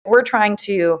We're trying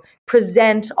to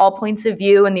present all points of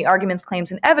view and the arguments, claims,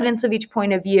 and evidence of each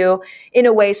point of view in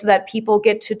a way so that people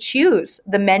get to choose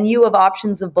the menu of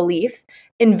options of belief,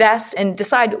 invest and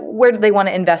decide where do they want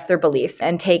to invest their belief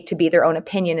and take to be their own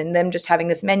opinion, and them just having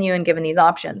this menu and given these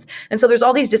options. And so there's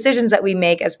all these decisions that we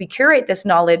make as we curate this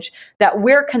knowledge that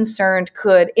we're concerned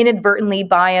could inadvertently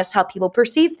bias how people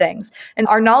perceive things. And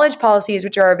our knowledge policies,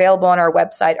 which are available on our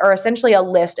website, are essentially a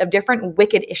list of different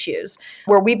wicked issues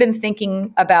where we've been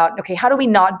thinking about, okay, how do we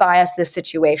not bias this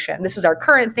situation? This is our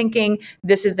current thinking.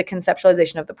 This is the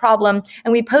conceptualization of the problem.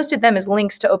 And we posted them as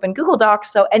links to open Google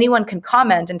Docs so anyone can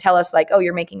comment and tell us like, oh,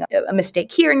 you're making a mistake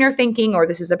here in your thinking, or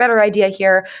this is a better idea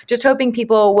here, just hoping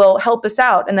people will help us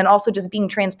out. And then also just being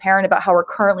transparent about how we're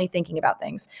currently thinking about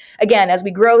things. Again, as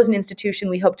we grow as an institution,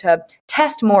 we hope to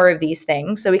test more of these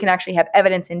things so we can actually have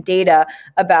evidence and data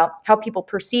about how people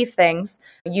perceive things,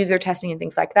 user testing and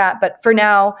things like that. But for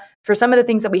now, for some of the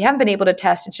things that we haven't been able to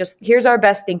test, it's just, here's our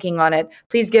best thinking on it.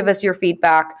 Please give us your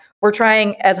feedback. We're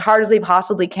trying as hard as we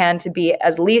possibly can to be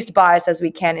as least biased as we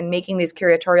can in making these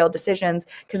curatorial decisions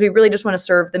because we really just want to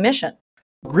serve the mission.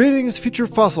 Greetings, future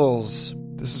fossils.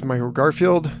 This is Michael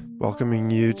Garfield, welcoming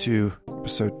you to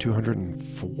episode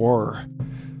 204,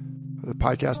 the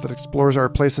podcast that explores our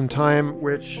place in time,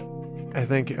 which I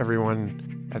think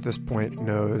everyone at this point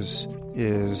knows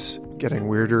is getting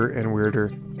weirder and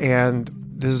weirder. And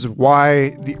this is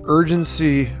why the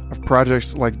urgency of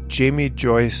projects like Jamie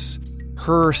Joyce,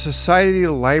 her Society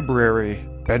Library,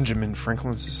 Benjamin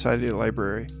Franklin Society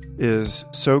Library, is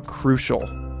so crucial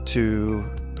to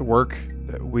the work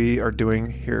that we are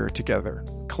doing here together.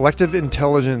 Collective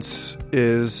intelligence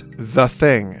is the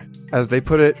thing. As they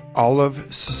put it, all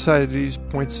of society's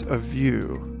points of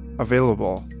view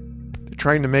available. They're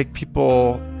trying to make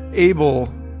people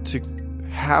able to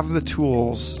have the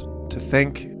tools to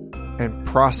think and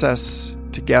process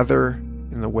together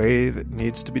in the way that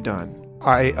needs to be done.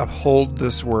 I uphold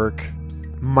this work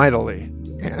mightily.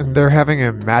 And they're having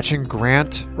a matching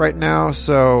grant right now,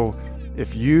 so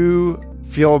if you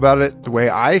feel about it the way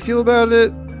I feel about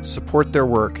it, support their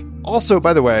work. Also,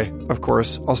 by the way, of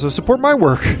course, also support my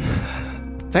work.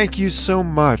 Thank you so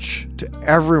much to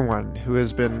everyone who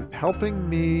has been helping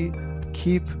me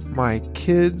keep my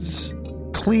kids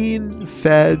clean,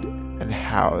 fed, and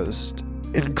housed,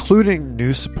 including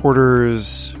new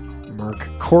supporters Mark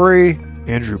Corey,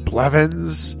 Andrew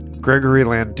Blevins, Gregory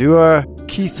Landua,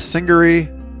 Keith Singery,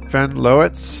 Ven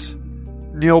Lowitz,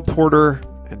 Neil Porter,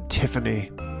 and Tiffany.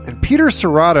 And Peter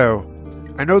Serrato.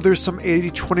 I know there's some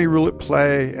 80-20 rule at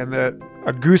play and that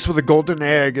a goose with a golden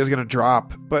egg is going to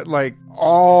drop, but like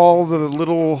all the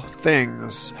little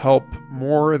things help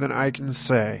more than I can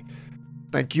say.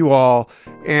 Thank you all.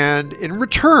 And in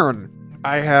return,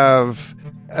 I have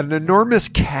an enormous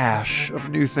cache of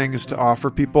new things to offer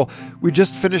people. We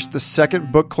just finished the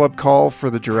second book club call for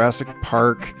the Jurassic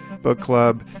Park book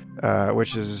club,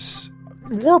 which is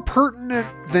more pertinent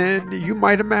than you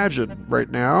might imagine right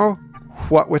now.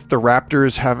 What with the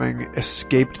raptors having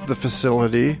escaped the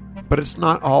facility, but it's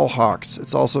not all hawks,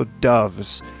 it's also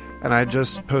doves. And I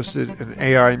just posted an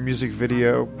AI music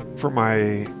video for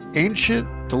my ancient,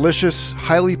 delicious,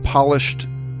 highly polished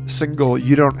single,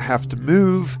 You Don't Have to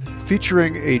Move,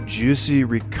 featuring a juicy,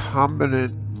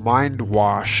 recombinant mind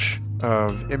wash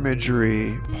of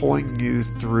imagery pulling you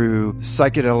through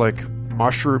psychedelic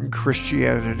mushroom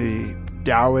Christianity,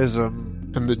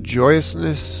 Taoism, and the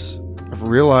joyousness of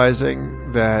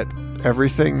realizing that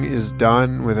everything is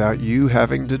done without you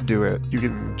having to do it. You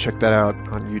can check that out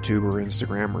on YouTube or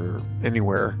Instagram or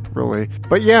anywhere, really.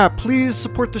 But yeah, please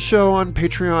support the show on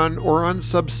Patreon or on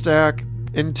Substack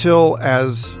until,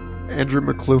 as Andrew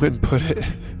McLuhan put it,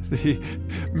 the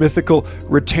mythical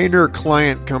retainer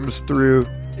client comes through.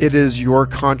 It is your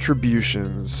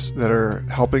contributions that are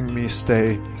helping me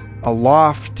stay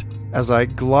aloft as I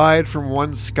glide from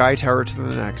one sky tower to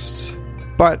the next.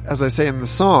 But, as I say in the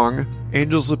song,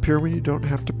 angels appear when you don't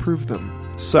have to prove them.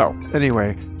 So,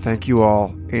 anyway, thank you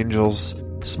all, angels,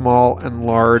 small and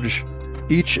large,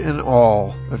 each and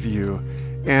all of you,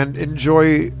 and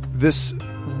enjoy this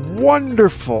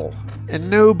wonderful,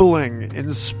 ennobling,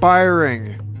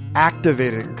 inspiring,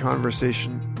 activating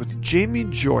conversation with Jamie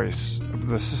Joyce of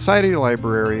the Society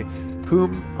Library,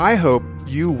 whom I hope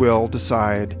you will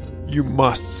decide you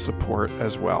must support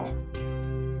as well.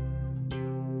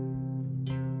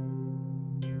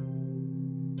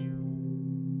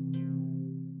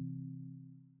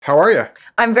 How are you?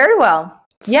 I'm very well.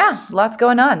 Yeah, lots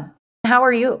going on. How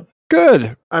are you?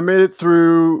 Good. I made it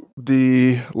through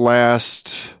the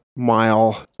last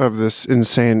mile of this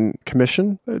insane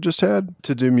commission that I just had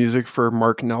to do music for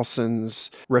Mark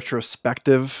Nelson's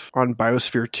retrospective on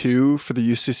Biosphere 2 for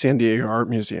the UC San Diego Art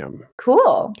Museum.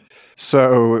 Cool.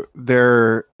 So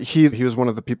he was one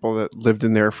of the people that lived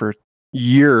in there for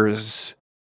years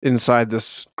inside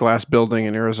this glass building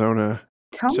in Arizona.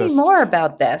 Tell me more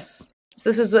about this.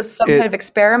 So this was some kind of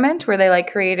experiment where they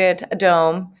created a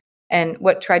dome and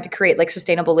tried to create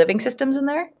sustainable living systems in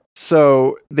there?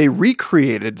 So they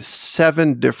recreated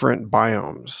 7 different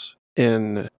biomes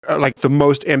in the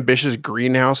most ambitious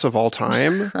greenhouse of all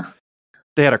time.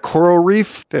 They had a coral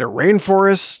reef, they had a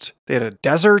rainforest, they had a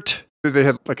desert, they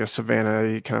had a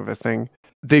savanna kind of a thing.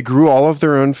 They grew all of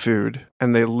their own food,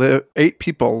 and 8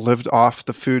 people lived off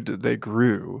the food that they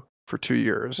grew for 2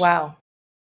 years. Wow.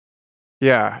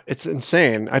 Yeah, it's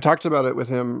insane. I talked about it with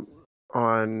him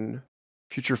on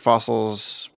Future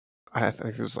Fossils, I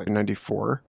think it was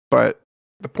 94. But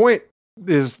the point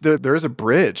is that there is a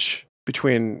bridge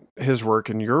between his work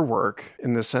and your work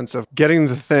in the sense of getting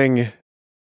the thing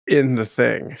in the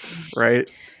thing, right?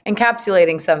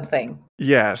 Encapsulating something.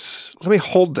 Yes. Let me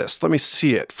hold this. Let me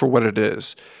see it for what it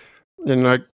is.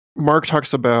 And Mark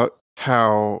talks about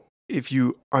how if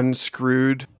you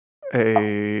unscrewed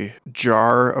a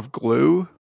jar of glue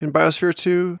in Biosphere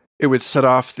 2, it would set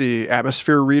off the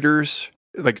atmosphere readers.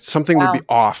 Something would be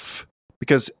off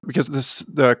because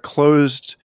the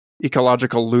closed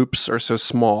ecological loops are so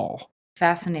small.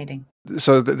 Fascinating.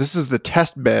 So this is the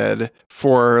test bed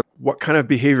for what kind of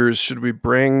behaviors should we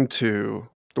bring to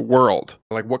the world?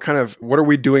 What are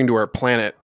we doing to our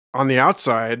planet? On the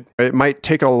outside, it might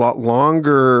take a lot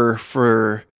longer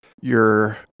for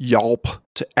your yelp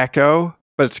to echo,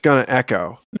 but it's going to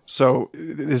echo. So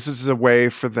this is a way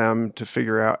for them to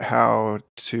figure out how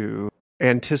to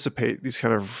anticipate these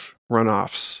kind of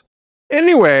runoffs.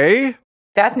 Anyway.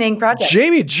 Fascinating project.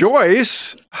 Jamie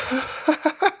Joyce,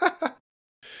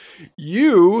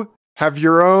 you have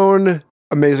your own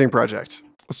amazing project.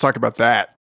 Let's talk about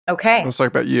that. Okay. Let's talk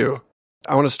about you.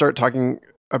 I want to start talking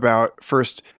about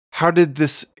first, how did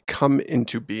this come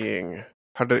into being?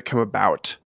 How did it come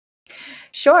about?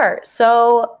 Sure.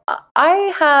 So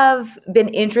I have been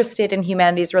interested in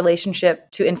humanity's relationship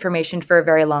to information for a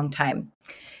very long time.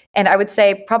 And I would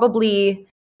say probably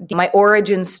my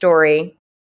origin story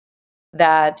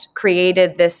that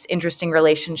created this interesting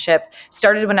relationship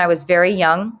started when I was very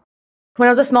young. When I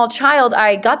was a small child,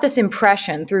 I got this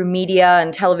impression through media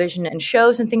and television and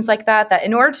shows and things like that, that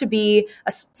in order to be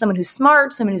someone who's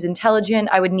smart, someone who's intelligent,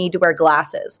 I would need to wear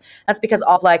glasses. That's because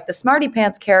all the Smarty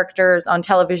Pants characters on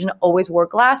television always wore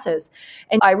glasses.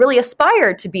 And I really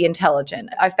aspired to be intelligent.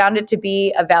 I found it to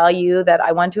be a value that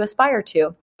I wanted to aspire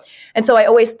to. And so I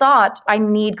always thought I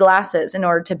need glasses in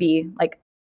order to be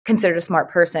considered a smart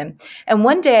person. And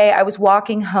one day I was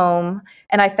walking home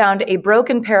and I found a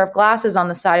broken pair of glasses on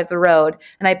the side of the road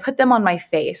and I put them on my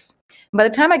face. And by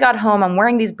the time I got home, I'm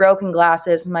wearing these broken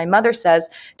glasses and my mother says,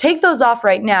 "Take those off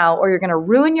right now or you're going to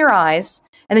ruin your eyes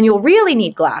and then you'll really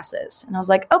need glasses." And I was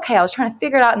like, okay, I was trying to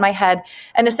figure it out in my head.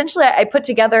 And essentially I put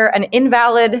together an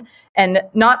invalid and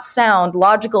not sound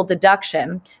logical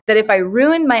deduction that if I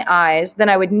ruined my eyes, then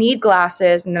I would need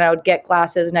glasses and then I would get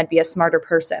glasses and I'd be a smarter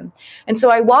person. And so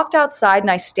I walked outside and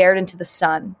I stared into the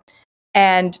sun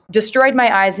and destroyed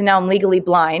my eyes and now I'm legally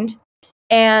blind.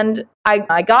 And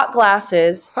I got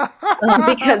glasses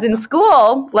because in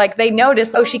school, they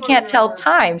noticed, oh, she can't tell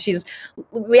time.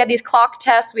 We had these clock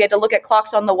tests. We had to look at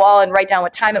clocks on the wall and write down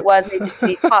what time it was. And they just did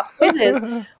these pop quizzes.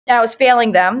 And I was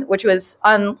failing them, which was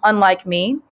unlike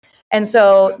me. And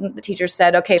so the teacher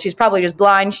said, okay, she's probably just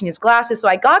blind. She needs glasses. So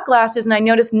I got glasses and I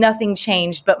noticed nothing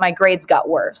changed, but my grades got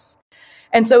worse.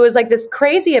 And so it was this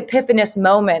crazy epiphanous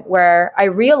moment where I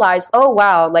realized, oh,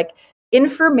 wow,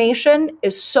 information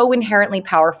is so inherently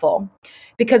powerful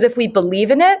because if we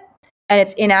believe in it and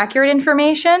it's inaccurate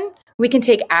information, we can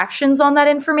take actions on that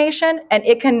information and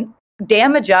it can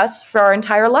damage us for our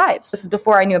entire lives. This is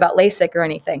before I knew about LASIK or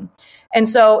anything. And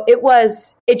so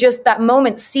that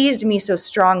moment seized me so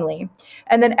strongly.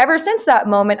 And then ever since that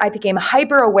moment, I became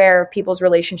hyper aware of people's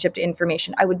relationship to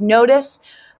information. I would notice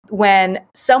when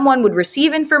someone would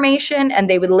receive information and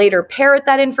they would later parrot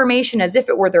that information as if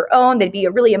it were their own. They'd be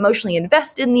really emotionally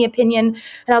invested in the opinion.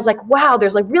 And I was like, wow,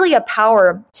 there's really a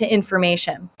power to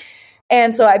information.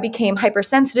 And so I became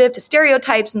hypersensitive to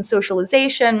stereotypes and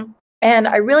socialization. And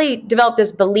I really developed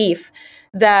this belief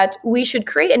that we should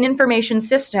create an information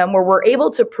system where we're able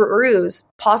to peruse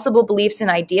possible beliefs and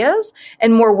ideas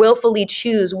and more willfully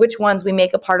choose which ones we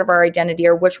make a part of our identity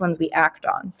or which ones we act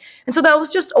on. And so that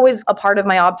was just always a part of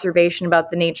my observation about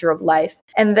the nature of life.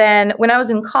 And then when I was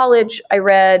in college, I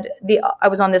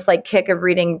was on this like kick of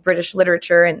reading British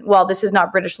literature. And while this is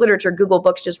not British literature, Google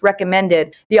Books just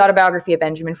recommended the autobiography of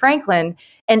Benjamin Franklin.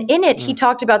 And in it, he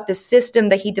talked about this system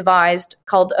that he devised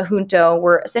called a junto,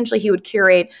 where essentially he would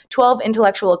curate 12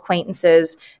 intellectual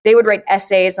acquaintances. They would write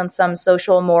essays on some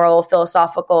social, moral,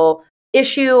 philosophical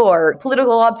issue or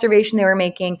political observation they were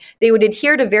making. They would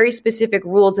adhere to very specific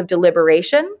rules of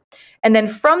deliberation. And then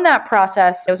from that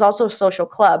process, it was also a social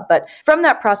club, but from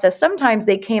that process, sometimes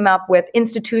they came up with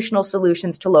institutional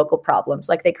solutions to local problems.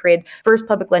 Like they created first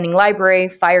public lending library,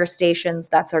 fire stations,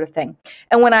 that sort of thing.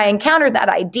 And when I encountered that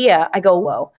idea, I go,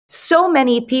 whoa, so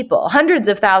many people, hundreds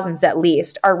of thousands at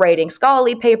least, are writing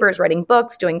scholarly papers, writing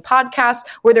books, doing podcasts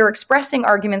where they're expressing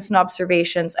arguments and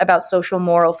observations about social,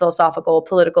 moral, philosophical,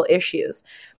 political issues.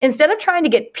 Instead of trying to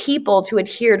get people to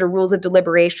adhere to rules of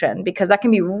deliberation, because that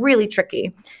can be really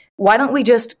tricky, why don't we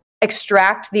just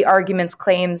extract the arguments,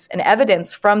 claims, and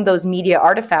evidence from those media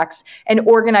artifacts and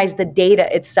organize the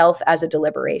data itself as a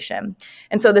deliberation?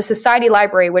 And so the Society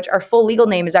Library, which our full legal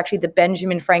name is actually the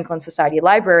Benjamin Franklin Society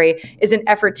Library, is an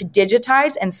effort to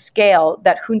digitize and scale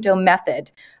that junto method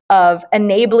of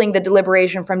enabling the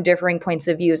deliberation from differing points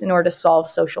of views in order to solve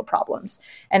social problems.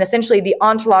 And essentially the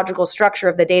ontological structure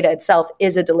of the data itself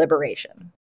is a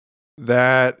deliberation.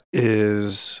 That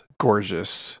is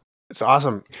gorgeous. It's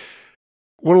awesome.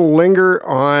 Want to linger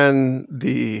on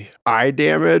the eye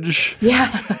damage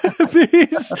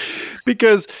piece?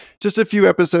 Because just a few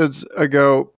episodes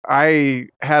ago, I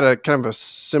had a kind of a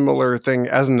similar thing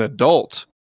as an adult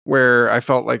where I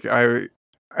felt like I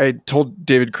told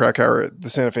David Krakauer at the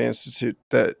Santa Fe Institute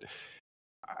that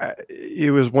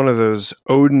it was one of those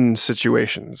Odin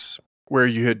situations where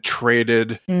you had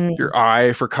traded your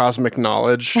eye for cosmic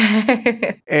knowledge.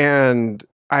 And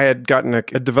I had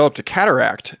developed a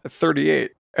cataract at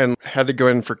 38 and had to go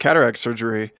in for cataract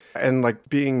surgery and like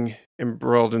being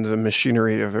embroiled into the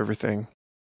machinery of everything.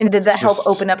 And did that help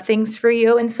open up things for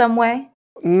you in some way?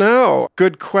 No,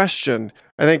 good question.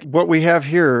 I think what we have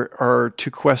here are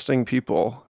two questing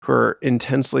people who are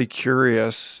intensely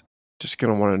curious, just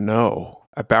going to want to know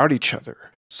about each other.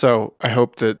 So I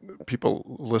hope that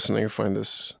people listening find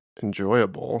this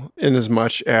enjoyable in as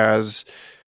much as...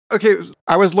 Okay,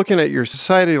 I was looking at your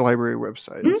Society Library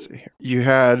website. Let's see here. You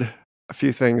had a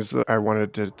few things that I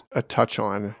wanted to touch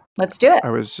on. Let's do it. I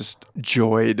was just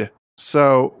joyed.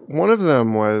 So one of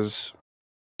them was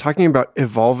talking about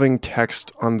evolving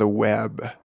text on the web.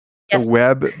 Yes. The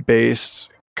web-based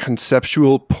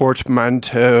conceptual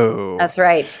portmanteau. That's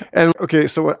right. And okay,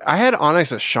 so I had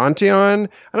Onyx Ashanti on.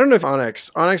 I don't know if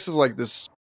Onyx is like this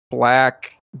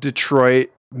black Detroit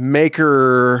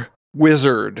maker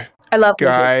wizard. I love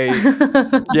guy.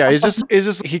 Yeah,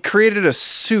 he created a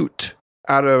suit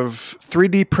out of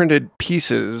 3D printed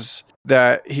pieces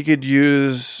that he could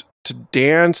use to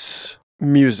dance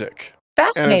music.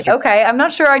 Fascinating. Okay, I'm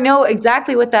not sure I know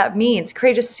exactly what that means.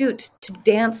 Create a suit to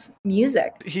dance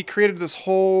music. He created this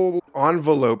whole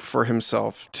envelope for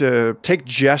himself to take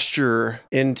gesture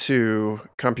into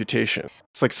computation.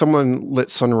 It's like someone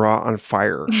lit Sun Ra on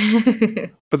fire.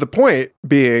 But the point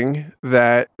being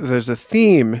that there's a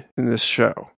theme in this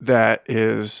show that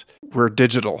is we're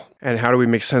digital. And how do we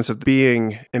make sense of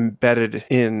being embedded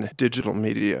in digital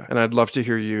media? And I'd love to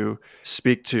hear you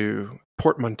speak to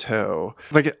portmanteau,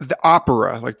 like the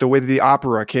opera, like the way the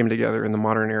opera came together in the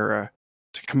modern era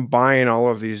to combine all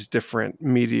of these different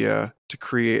media to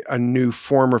create a new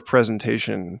form of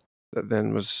presentation that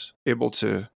then was able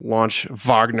to launch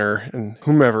Wagner and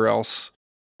whomever else.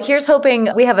 Here's hoping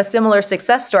we have a similar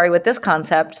success story with this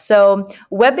concept. So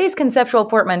web-based conceptual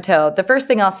portmanteau, the first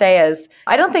thing I'll say is,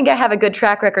 I don't think I have a good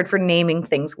track record for naming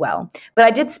things well, but I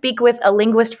did speak with a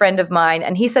linguist friend of mine,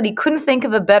 and he said he couldn't think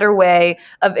of a better way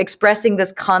of expressing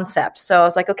this concept. So I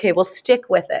was like, okay, we'll stick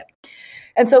with it.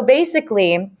 And so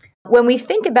basically, when we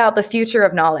think about the future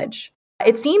of knowledge,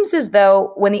 it seems as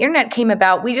though when the internet came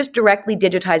about, we just directly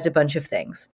digitized a bunch of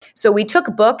things. So we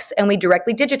took books and we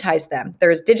directly digitized them.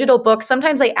 There's digital books.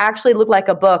 Sometimes they actually look like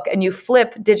a book and you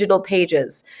flip digital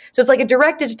pages. So it's like a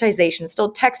direct digitization. It's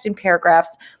still text in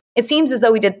paragraphs. It seems as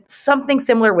though we did something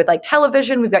similar with like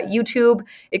television. We've got YouTube.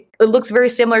 It looks very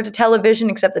similar to television,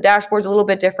 except the dashboard's a little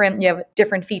bit different. You have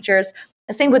different features.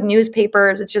 The same with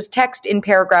newspapers. It's just text in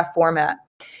paragraph format.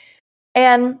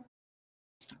 And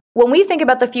When we think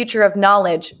about the future of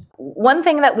knowledge, one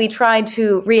thing that we try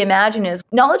to reimagine is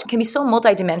knowledge can be so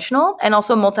multidimensional and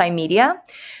also multimedia.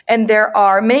 And there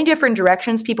are many different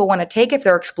directions people want to take if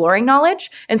they're exploring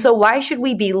knowledge. And so why should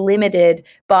we be limited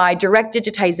by direct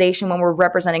digitization when we're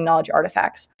representing knowledge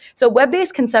artifacts? So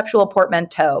web-based conceptual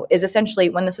portmanteau is essentially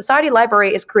when the Society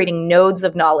Library is creating nodes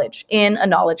of knowledge in a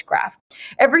knowledge graph.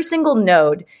 Every single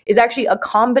node is actually a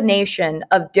combination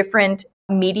of different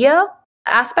media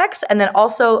aspects, and then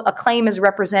also a claim is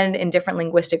represented in different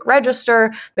linguistic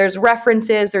register. There's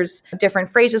references, there's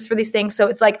different phrases for these things. So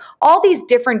it's like all these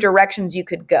different directions you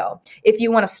could go. If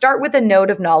you want to start with a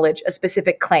node of knowledge, a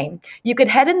specific claim, you could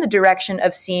head in the direction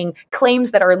of seeing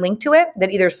claims that are linked to it that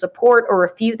either support or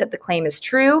refute that the claim is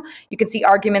true. You can see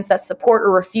arguments that support or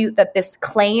refute that this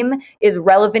claim is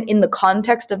relevant in the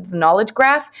context of the knowledge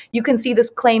graph. You can see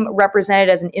this claim represented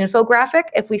as an infographic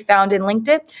if we found and linked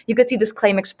it. You could see this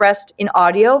claim expressed in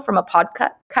audio from a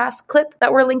podcast clip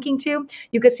that we're linking to.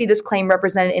 You could see this claim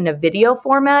represented in a video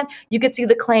format. You could see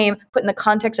the claim put in the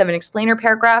context of an explainer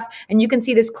paragraph. And you can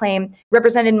see this claim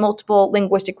represented in multiple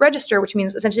linguistic register, which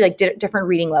means essentially like different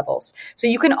reading levels. So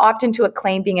you can opt into a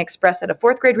claim being expressed at a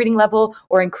fourth grade reading level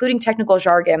or including technical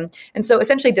jargon. And so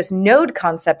essentially this node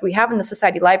concept we have in the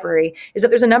Society Library is that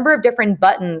there's a number of different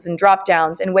buttons and drop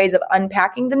downs and ways of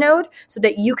unpacking the node so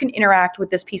that you can interact with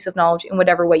this piece of knowledge in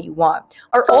whatever way you want.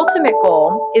 Our ultimate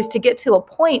goal is to get to a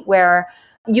point where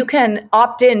you can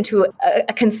opt into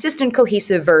a consistent,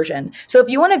 cohesive version. So if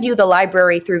you want to view the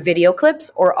library through video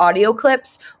clips or audio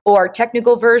clips or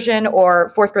technical version or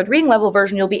fourth grade reading level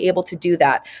version, you'll be able to do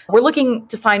that. We're looking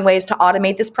to find ways to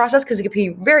automate this process because it could be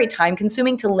very time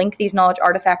consuming to link these knowledge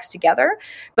artifacts together.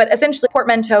 But essentially,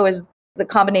 portmanteau is the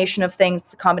combination of things,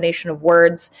 it's a combination of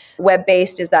words.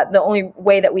 Web-based is that the only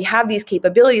way that we have these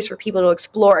capabilities for people to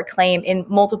explore a claim in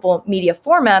multiple media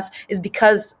formats is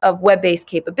because of web-based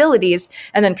capabilities.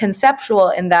 And then conceptual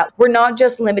in that we're not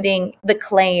just limiting the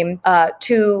claim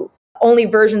to only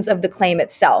versions of the claim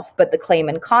itself, but the claim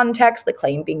in context, the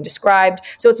claim being described.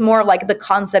 So it's more like the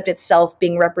concept itself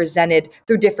being represented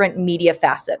through different media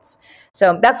facets.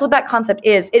 So that's what that concept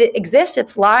is. It exists,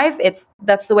 it's live,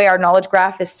 that's the way our knowledge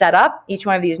graph is set up. Each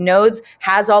one of these nodes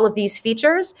has all of these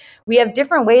features. We have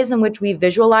different ways in which we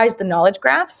visualize the knowledge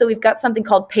graph. So we've got something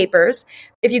called papers.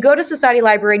 If you go to Society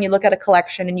Library and you look at a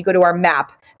collection and you go to our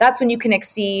map, that's when you can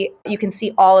see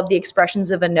all of the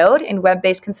expressions of a node in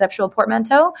web-based conceptual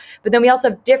portmanteau. But then we also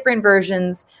have different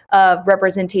versions of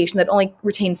representation that only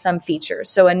retain some features.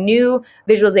 So a new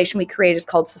visualization we created is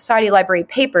called Society Library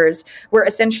Papers, where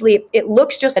essentially it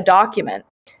looks just a document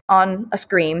on a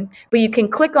screen, but you can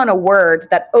click on a word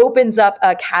that opens up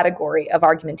a category of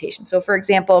argumentation. So for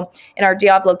example, in our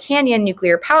Diablo Canyon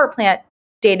nuclear power plant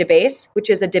database, which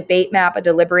is a debate map, a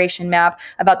deliberation map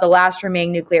about the last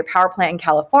remaining nuclear power plant in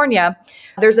California,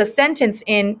 there's a sentence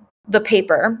in the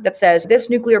paper that says this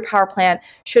nuclear power plant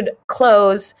should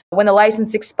close when the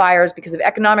license expires because of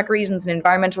economic reasons and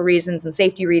environmental reasons and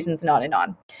safety reasons and on and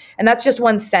on. And that's just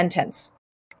one sentence.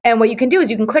 And what you can do is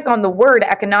you can click on the word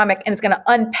economic and it's going to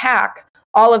unpack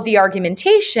all of the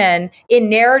argumentation in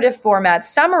narrative format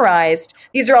summarized.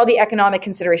 These are all the economic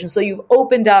considerations. So you've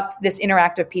opened up this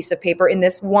interactive piece of paper in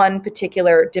this one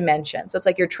particular dimension. So it's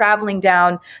like you're traveling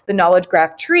down the knowledge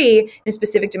graph tree in a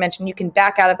specific dimension. You can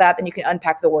back out of that, then you can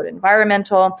unpack the word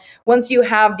environmental. Once you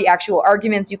have the actual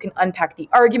arguments, you can unpack the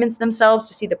arguments themselves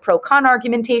to see the pro-con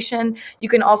argumentation. You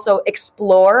can also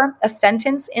explore a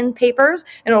sentence in papers,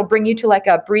 and it'll bring you to like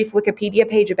a brief Wikipedia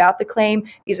page about the claim.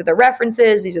 These are the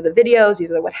references, these are the videos, these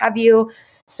are the what have you.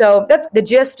 So that's the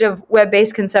gist of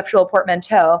web-based conceptual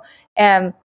portmanteau.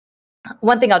 And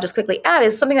one thing I'll just quickly add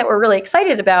is something that we're really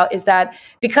excited about is that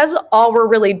because all we're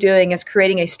really doing is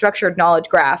creating a structured knowledge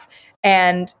graph,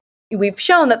 and we've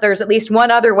shown that there's at least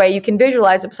one other way you can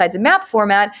visualize it besides a map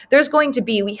format, there's going to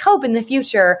be, we hope in the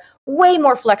future, way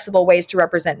more flexible ways to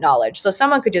represent knowledge. So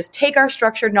someone could just take our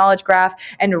structured knowledge graph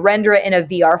and render it in a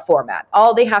VR format.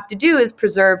 All they have to do is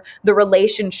preserve the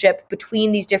relationship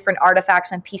between these different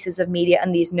artifacts and pieces of media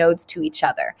and these nodes to each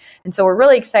other. And so we're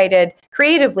really excited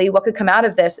creatively what could come out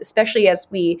of this, especially as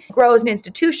we grow as an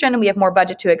institution and we have more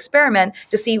budget to experiment,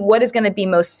 to see what is going to be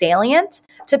most salient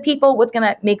to people, what's going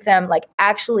to make them like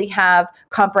actually have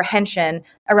comprehension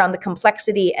around the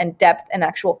complexity and depth and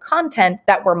actual content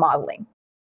that we're modeling.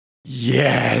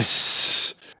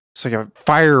 Yes. It's like a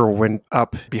fire went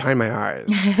up behind my eyes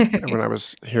when I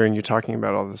was hearing you talking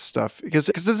about all this stuff. Because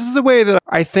this is the way that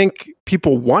I think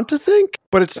people want to think,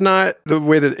 but it's not the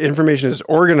way that information is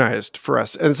organized for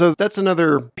us. And so that's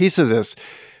another piece of this.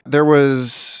 There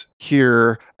was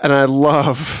here, and I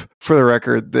love, for the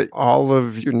record, that all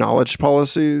of your knowledge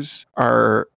policies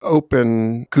are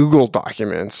open Google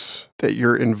documents that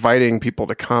you're inviting people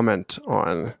to comment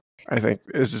on. I think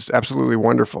is just absolutely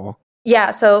wonderful.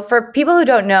 Yeah, so for people who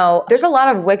don't know, there's a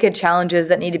lot of wicked challenges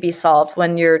that need to be solved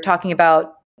when you're talking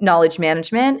about knowledge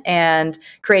management and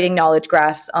creating knowledge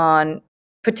graphs on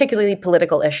particularly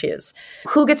political issues.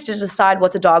 Who gets to decide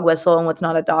what's a dog whistle and what's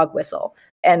not a dog whistle?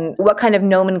 And what kind of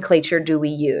nomenclature do we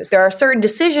use? There are certain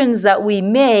decisions that we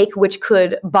make which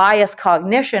could bias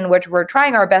cognition, which we're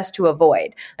trying our best to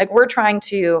avoid. Like we're trying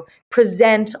to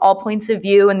present all points of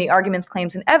view and the arguments,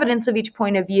 claims, and evidence of each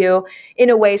point of view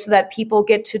in a way so that people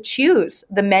get to choose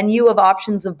the menu of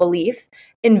options of belief,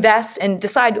 invest and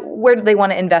decide where do they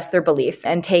want to invest their belief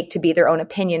and take to be their own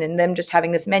opinion, and them just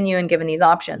having this menu and given these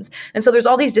options. And so there's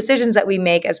all these decisions that we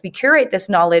make as we curate this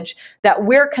knowledge that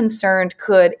we're concerned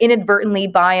could inadvertently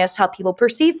bias how people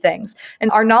perceive things.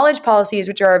 And our knowledge policies,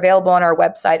 which are available on our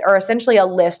website, are essentially a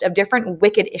list of different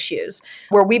wicked issues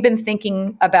where we've been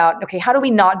thinking about, okay, how do we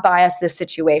not bias this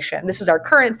situation? This is our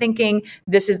current thinking.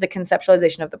 This is the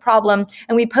conceptualization of the problem.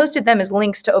 And we posted them as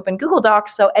links to open Google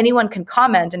Docs so anyone can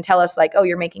comment and tell us like, oh,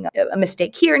 you're making a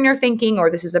mistake here in your thinking, or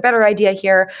this is a better idea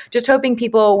here. Just hoping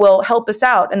people will help us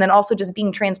out. And then also just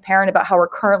being transparent about how we're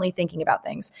currently thinking about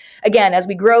things. Again, as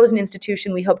we grow as an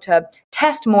institution, we hope to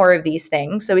test more of these things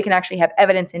so we can actually have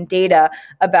evidence and data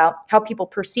about how people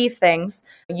perceive things,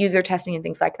 user testing and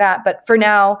things like that. But for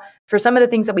now, for some of the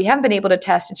things that we haven't been able to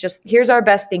test, it's just, here's our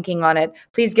best thinking on it.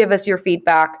 Please give us your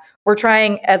feedback. We're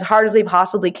trying as hard as we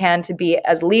possibly can to be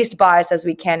as least biased as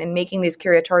we can in making these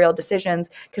curatorial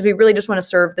decisions because we really just want to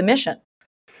serve the mission.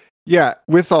 Yeah,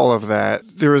 with all of that,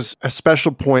 there was a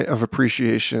special point of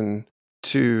appreciation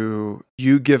to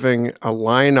you giving a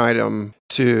line item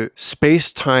to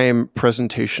space-time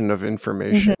presentation of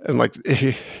information. Mm-hmm. And like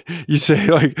you say,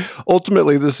 like,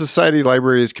 ultimately, the Society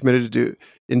Library is committed to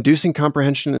inducing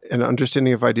comprehension and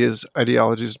understanding of ideas,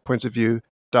 ideologies, points of view, ...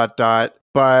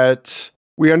 But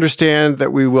we understand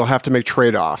that we will have to make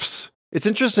trade-offs. It's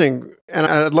interesting, and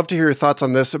I'd love to hear your thoughts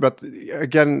on this about,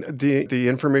 again, the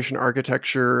information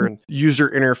architecture and user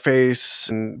interface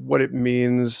and what it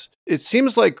means. It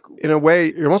seems like, in a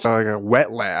way, you're almost like a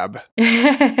wet lab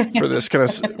for this kind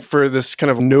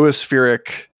of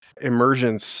noospheric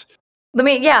emergence.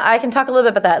 I can talk a little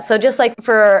bit about that. So just like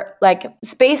for like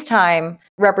space-time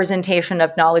representation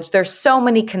of knowledge, there's so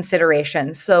many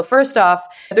considerations. So first off,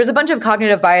 there's a bunch of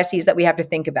cognitive biases that we have to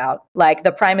think about, like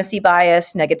the primacy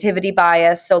bias, negativity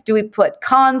bias. So do we put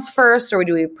cons first, or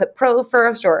do we put pro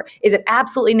first? Or is it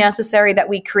absolutely necessary that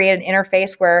we create an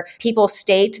interface where people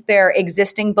state their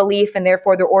existing belief and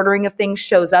therefore their ordering of things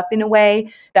shows up in a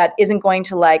way that isn't going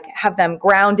to like have them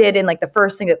grounded in like the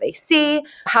first thing that they see?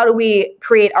 How do we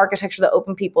create architecture that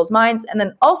open people's minds? And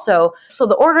then also, so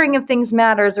the ordering of things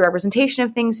matters, the representation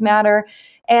of things matter.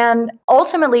 And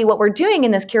ultimately what we're doing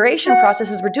in this curation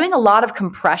process is we're doing a lot of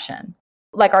compression.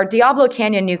 Like our Diablo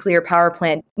Canyon nuclear power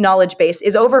plant knowledge base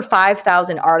is over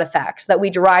 5,000 artifacts that we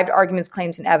derived arguments,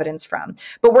 claims, and evidence from.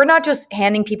 But we're not just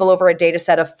handing people over a data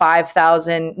set of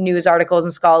 5,000 news articles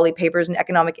and scholarly papers and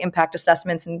economic impact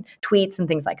assessments and tweets and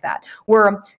things like that.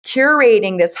 We're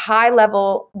curating this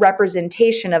high-level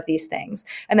representation of these things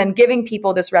and then giving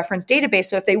people this reference database.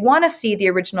 So if they want to see the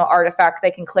original artifact,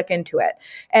 they can click into it.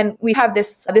 And we have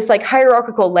this like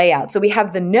hierarchical layout. So we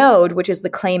have the node, which is the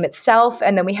claim itself,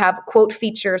 and then we have quote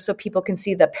feature so people can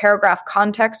see the paragraph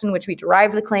context in which we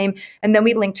derive the claim. And then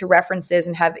we link to references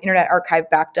and have Internet Archive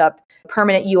backed up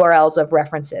permanent URLs of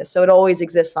references. So it always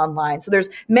exists online. So there's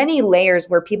many layers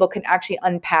where people can actually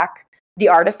unpack the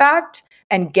artifact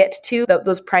and get to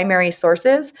those primary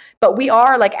sources. But we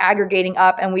are like aggregating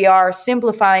up and we are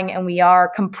simplifying and we are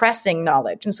compressing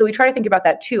knowledge. And so we try to think about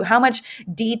that too. How much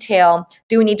detail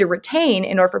do we need to retain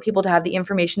in order for people to have the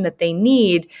information that they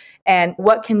need? And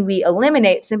what can we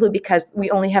eliminate simply because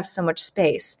we only have so much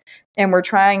space? And we're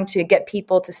trying to get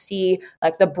people to see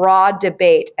like the broad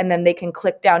debate, and then they can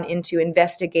click down into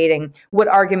investigating what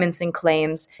arguments and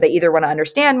claims they either want to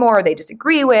understand more, or they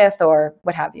disagree with, or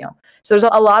what have you. So there's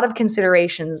a lot of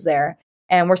considerations there,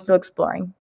 and we're still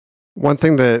exploring. One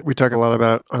thing that we talk a lot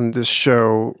about on this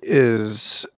show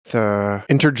is the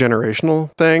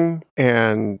intergenerational thing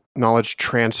and knowledge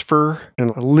transfer in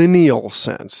a lineal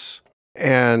sense,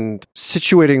 and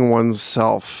situating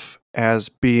oneself as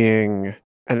being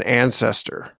an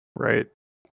ancestor, right?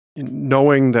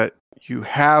 Knowing that you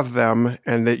have them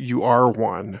and that you are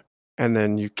one, and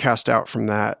then you cast out from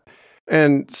that.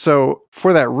 And so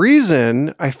for that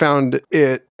reason, I found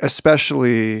it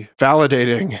especially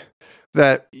validating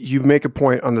that you make a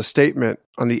point on the statement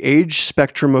on the age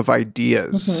spectrum of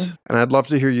ideas. Mm-hmm. And I'd love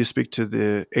to hear you speak to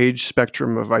the age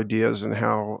spectrum of ideas and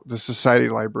how the Society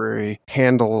Library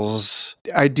handles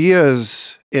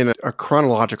ideas in a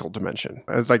chronological dimension.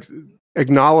 It's like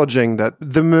acknowledging that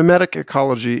the mimetic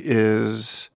ecology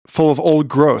is full of old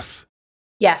growth.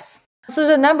 Yes. So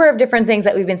there's a number of different things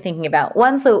that we've been thinking about.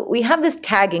 One, so we have this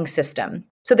tagging system.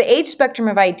 So the age spectrum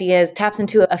of ideas taps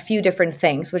into a few different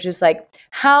things, which is like,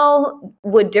 how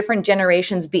would different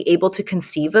generations be able to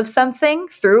conceive of something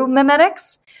through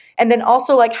mimetics? And then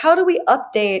also, like, how do we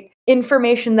update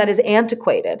information that is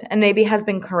antiquated and maybe has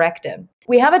been corrected?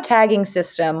 We have a tagging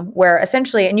system where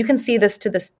essentially, and you can see this to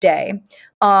this day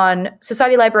on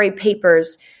Society Library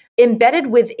papers, embedded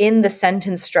within the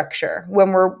sentence structure,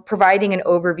 when we're providing an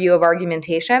overview of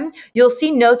argumentation, you'll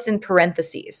see notes in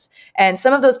parentheses. And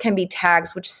some of those can be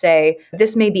tags which say,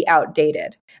 this may be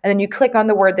outdated. And then you click on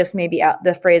the word, this may be out,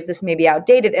 the phrase, this may be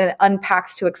outdated, and it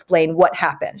unpacks to explain what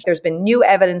happened. There's been new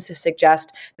evidence to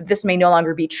suggest that this may no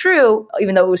longer be true,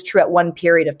 even though it was true at one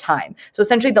period of time. So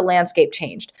essentially the landscape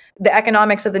changed. The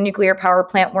economics of the nuclear power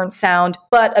plant weren't sound,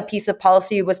 but a piece of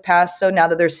policy was passed. So now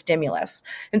that there's stimulus.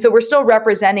 And so we're still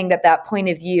representing that point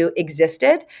of view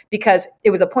existed because it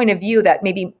was a point of view that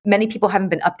maybe many people haven't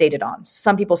been updated on.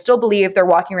 Some people still believe, they're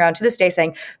walking around to this day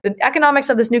saying the economics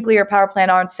of this nuclear power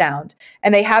plant aren't sound,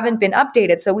 and they haven't been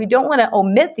updated. So we don't want to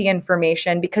omit the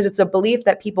information because it's a belief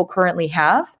that people currently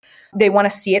have. They want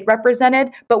to see it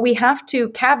represented, but we have to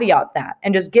caveat that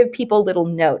and just give people a little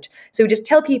note. So we just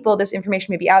tell people this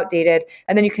information may be outdated,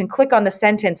 and then you can click on the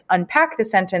sentence, unpack the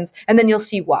sentence, and then you'll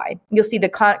see why. You'll see the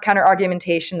counter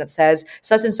argumentation that says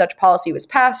such and such policy was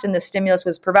passed and the stimulus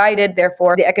was provided.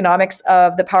 Therefore, the economics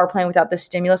of the power plant without the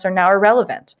stimulus are now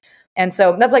irrelevant. And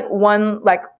so that's like one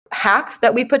hack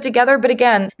that we put together. But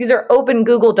again, these are open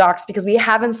Google Docs because we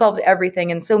haven't solved everything.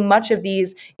 And so much of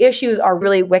these issues are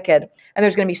really wicked. And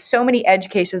there's going to be so many edge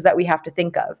cases that we have to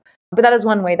think of. But that is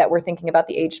one way that we're thinking about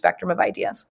the age spectrum of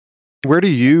ideas. Where do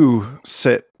you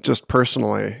sit just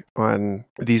personally on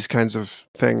these kinds of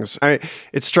things?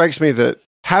 It strikes me that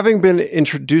having been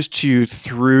introduced to you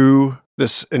through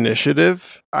this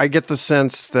initiative, I get the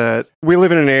sense that we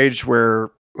live in an age where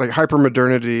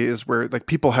hypermodernity is where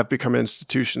people have become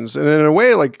institutions. And in a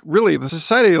way, really the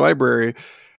Society Library,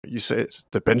 you say it's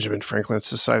the Benjamin Franklin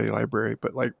Society Library,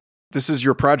 but this is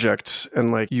your project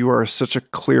and you are such a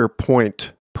clear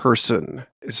point person.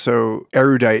 So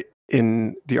erudite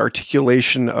in the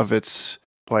articulation of its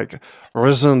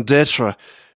raison d'etre.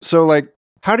 So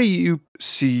how do you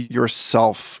see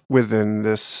yourself within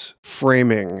this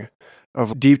framing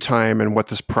of deep time and what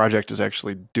this project is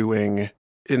actually doing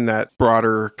in that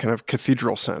broader kind of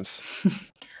cathedral sense?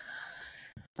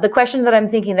 The question that I'm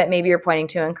thinking that maybe you're pointing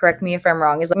to, and correct me if I'm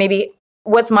wrong, is maybe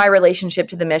what's my relationship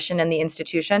to the mission and the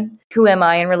institution? Who am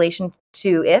I in relation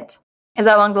to it? Is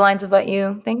that along the lines of what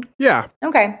you think? Yeah.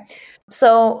 Okay.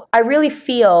 So I really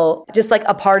feel just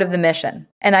a part of the mission.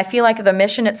 And I feel like the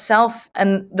mission itself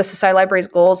and the Society Library's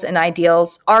goals and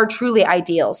ideals are truly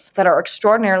ideals that are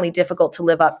extraordinarily difficult to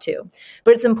live up to.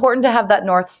 But it's important to have that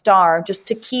North Star just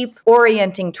to keep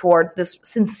orienting towards this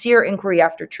sincere inquiry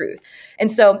after truth.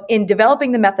 And so in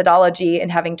developing the methodology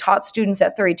and having taught students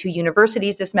at 32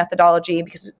 universities this methodology,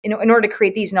 because in order to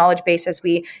create these knowledge bases,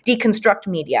 we deconstruct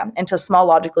media into small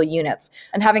logical units.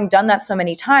 And having done that so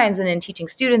many times and in teaching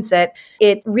students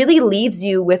it really leaves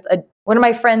you with one of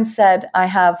my friends said, I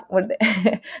have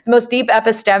the most deep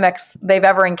epistemics they've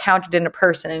ever encountered in a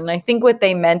person. And I think what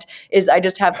they meant is I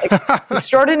just have an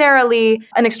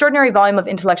extraordinary volume of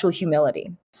intellectual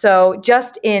humility. So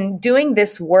just in doing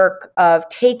this work of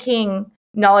taking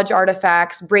knowledge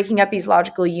artifacts, breaking up these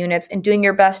logical units, and doing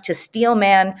your best to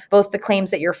steelman both the claims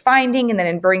that you're finding and then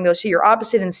inverting those to your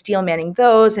opposite and steelmanning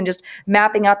those and just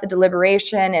mapping out the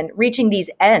deliberation and reaching these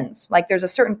ends. There's a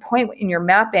certain point in your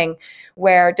mapping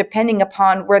where, depending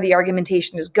upon where the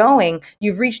argumentation is going,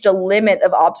 you've reached a limit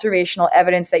of observational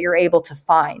evidence that you're able to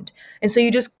find. And so you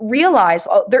just realize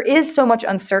there is so much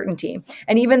uncertainty.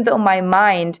 And even though my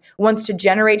mind wants to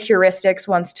generate heuristics,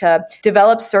 wants to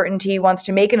develop certainty, wants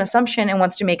to make an assumption, and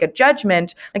wants to make a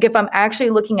judgment, if I'm actually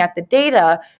looking at the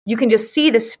data, you can just see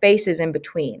the spaces in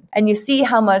between. And you see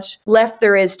how much left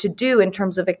there is to do in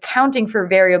terms of accounting for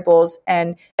variables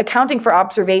and accounting for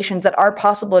observations that are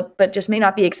possible but just may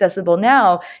not be accessible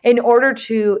now in order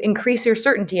to increase your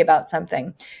certainty about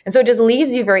something. And so it just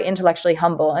leaves you very intellectually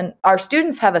humble. And our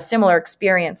students have a similar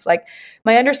experience.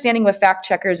 My understanding with fact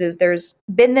checkers is there's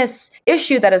been this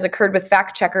issue that has occurred with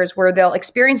fact checkers where they'll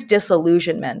experience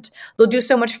disillusionment. They'll do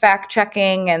so much fact checking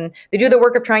checking, and they do the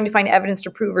work of trying to find evidence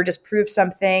to prove or disprove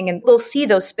something. And they'll see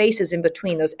those spaces in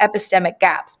between, those epistemic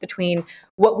gaps between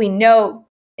what we know,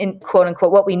 in quote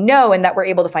unquote, what we know and that we're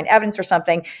able to find evidence for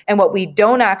something, and what we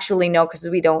don't actually know because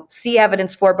we don't see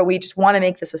evidence for it, but we just want to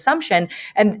make this assumption.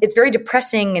 And it's very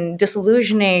depressing and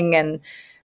disillusioning.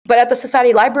 But at the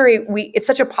Society Library, it's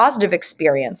such a positive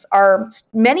experience.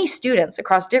 Many students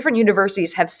across different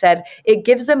universities have said it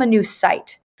gives them a new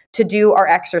sight to do our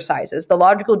exercises, the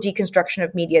logical deconstruction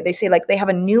of media. They say like they have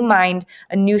a new mind,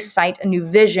 a new sight, a new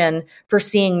vision for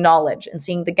seeing knowledge and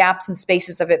seeing the gaps and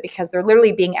spaces of it, because they're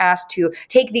literally being asked to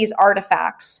take these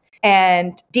artifacts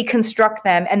and deconstruct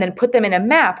them and then put them in a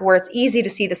map where it's easy to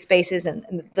see the spaces and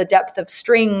the depth of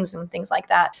strings and things like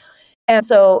that. And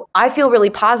so I feel really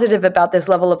positive about this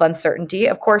level of uncertainty.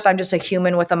 Of course, I'm just a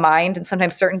human with a mind, and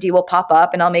sometimes certainty will pop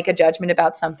up and I'll make a judgment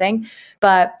about something.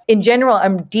 But in general,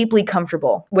 I'm deeply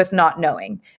comfortable with not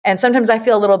knowing. And sometimes I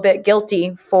feel a little bit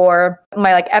guilty for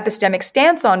my epistemic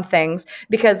stance on things,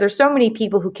 because there's so many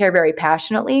people who care very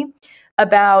passionately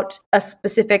about a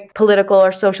specific political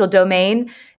or social domain.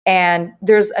 And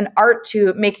there's an art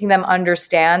to making them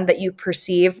understand that you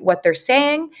perceive what they're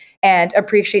saying and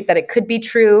appreciate that it could be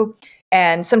true.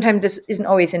 And sometimes this isn't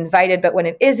always invited, but when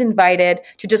it is invited,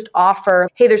 to just offer,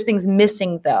 hey, there's things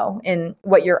missing though in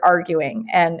what you're arguing.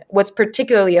 And what's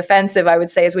particularly offensive, I would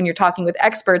say, is when you're talking with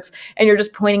experts and you're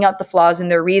just pointing out the flaws in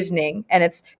their reasoning. And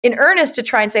it's in earnest to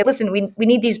try and say, listen, we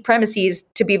need these premises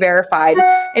to be verified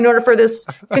in order for this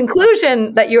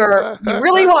conclusion that you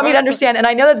really want me to understand. And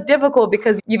I know that's difficult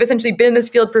because you've essentially been in this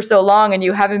field for so long and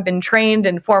you haven't been trained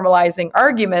in formalizing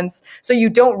arguments. So you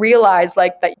don't realize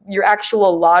that your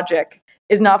actual logic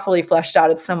is not fully fleshed out.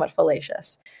 It's somewhat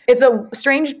fallacious. It's a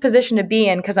strange position to be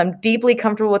in because I'm deeply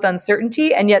comfortable with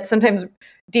uncertainty and yet sometimes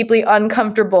deeply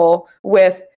uncomfortable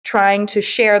with trying to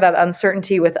share that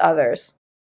uncertainty with others.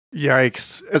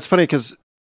 Yikes. It's funny because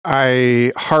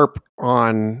I harp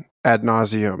on ad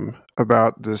nauseum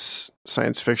about this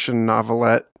science fiction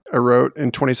novelette I wrote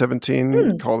in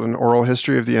 2017 called An Oral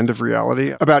History of the End of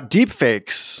Reality about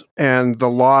deepfakes and the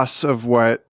loss of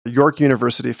what York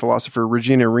University philosopher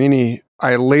Regina Rini,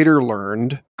 I later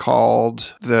learned,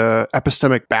 called the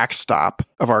epistemic backstop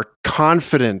of our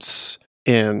confidence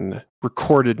in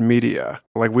recorded media.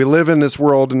 We live in this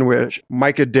world in which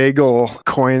Micah Daigle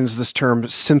coins this term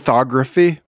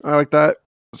synthography. I like that.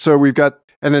 So we've got,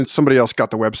 and then somebody else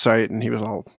got the website and he was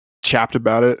all chapped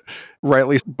about it,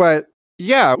 rightly. But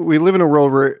yeah, we live in a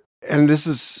world where, and this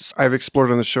is, I've explored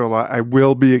on the show a lot. I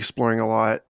will be exploring a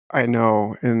lot, I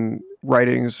know, in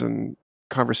writings and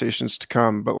conversations to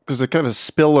come, but there's a kind of a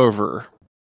spillover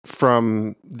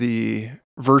from the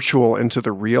virtual into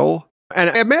the real.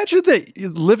 And I imagine that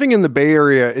living in the Bay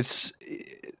Area, it's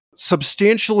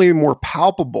substantially more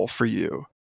palpable for you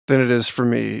than it is for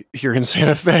me here in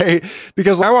Santa Fe,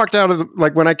 because I walked out of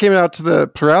when I came out to the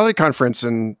Plurality Conference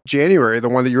in January, the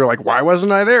one that you were like, why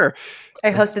wasn't I there?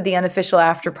 I hosted the unofficial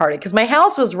after party because my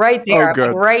house was right there,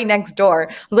 right next door.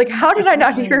 I was like, how did I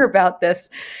not hear about this?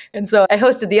 And so I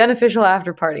hosted the unofficial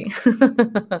after party.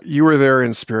 You were there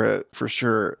in spirit for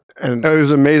sure. And it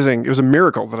was amazing. It was a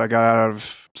miracle that I got out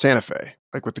of Santa Fe,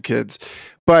 with the kids.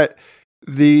 But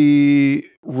the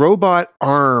robot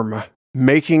arm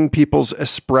making people's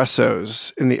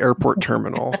espressos in the airport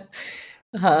terminal.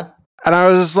 And I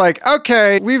was just like,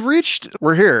 okay,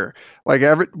 we're here.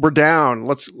 We're down.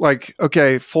 Let's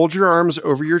okay, fold your arms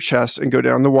over your chest and go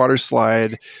down the water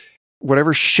slide.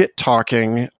 Whatever shit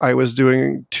talking I was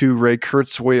doing to Ray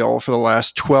Kurzweil for the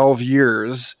last 12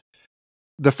 years,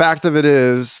 the fact of it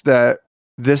is that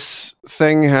this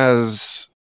thing has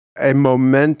a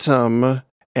momentum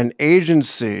and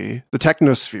agency, the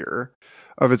technosphere,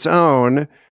 of its own.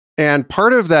 And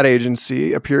part of that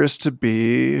agency appears to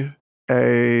be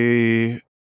a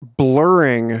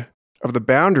blurring of the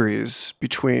boundaries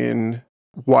between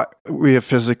what we have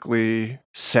physically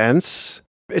sense.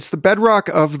 It's the bedrock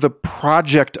of the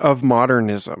project of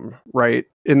modernism, right?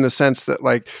 In the sense that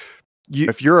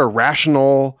if you're a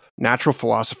rational natural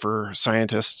philosopher,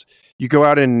 scientist, you go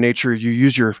out in nature, you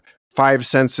use your five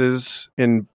senses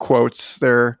in quotes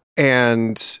there,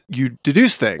 and you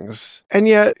deduce things. And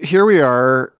yet here we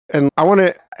are. And I want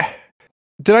to,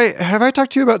 have I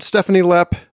talked to you about Stephanie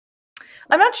Lepp?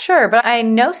 I'm not sure, but I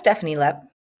know Stephanie Lepp.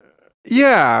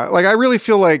 Yeah. I really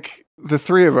feel like the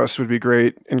three of us would be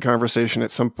great in conversation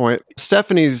at some point.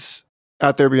 Stephanie's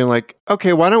out there being like,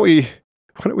 okay, why don't we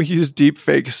use deep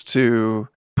fakes to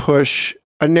push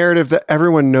a narrative that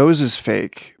everyone knows is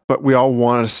fake, but we all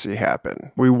want to see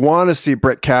happen. We want to see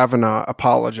Brett Kavanaugh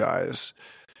apologize.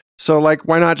 So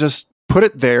why not just put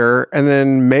it there and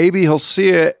then maybe he'll see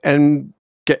it and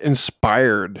get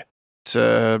inspired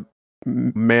to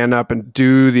man up and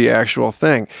do the actual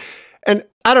thing. And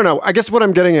I don't know, I guess what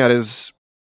I'm getting at is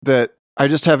that I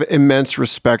just have immense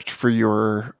respect for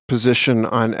your position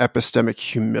on epistemic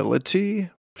humility,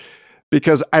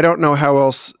 because I don't know how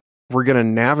else we're going to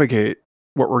navigate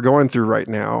what we're going through right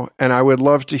now. And I would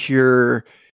love to hear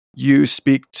you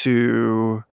speak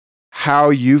to how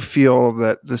you feel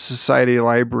that the Society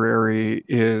Library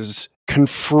is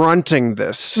confronting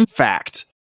this fact.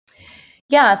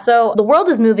 Yeah, so the world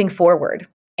is moving forward,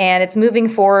 and it's moving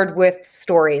forward with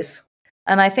stories.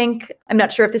 And I think, I'm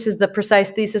not sure if this is the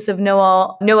precise thesis of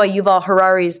Noah Yuval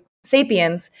Harari's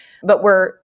Sapiens, but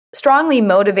we're strongly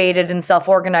motivated and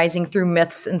self-organizing through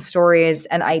myths and stories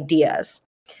and ideas.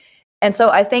 And so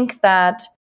I think that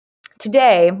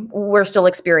today we're still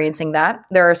experiencing that.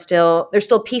 There's still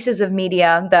pieces of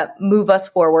media that move us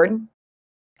forward,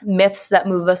 myths that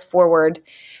move us forward.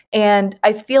 And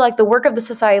I feel like the work of the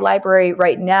Society Library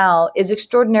right now is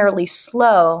extraordinarily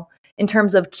slow in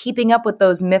terms of keeping up with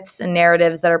those myths and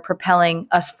narratives that are propelling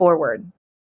us forward.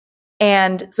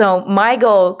 And so my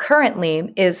goal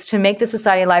currently is to make the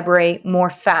Society Library more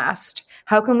fast.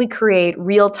 How can we create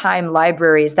real-time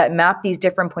libraries that map these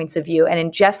different points of view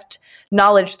and ingest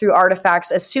knowledge through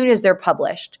artifacts as soon as they're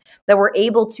published, that we're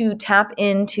able to tap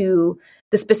into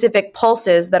the specific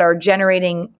pulses that are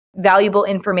generating valuable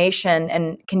information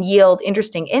and can yield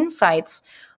interesting insights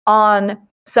on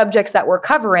subjects that we're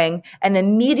covering, and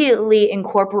immediately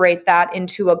incorporate that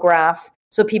into a graph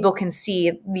so people can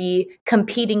see the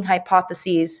competing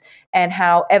hypotheses and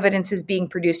how evidence is being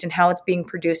produced and how it's being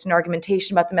produced and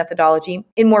argumentation about the methodology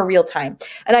in more real time.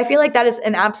 And I feel like that is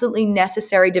an absolutely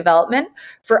necessary development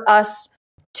for us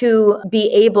to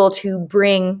be able to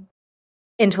bring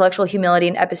intellectual humility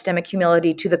and epistemic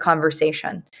humility to the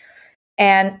conversation.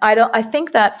 And I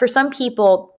think that for some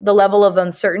people, the level of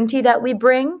uncertainty that we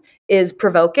bring is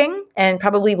provoking and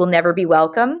probably will never be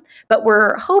welcome. But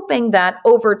we're hoping that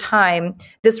over time,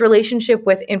 this relationship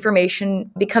with information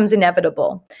becomes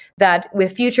inevitable, that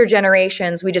with future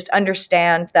generations, we just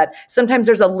understand that sometimes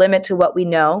there's a limit to what we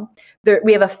know.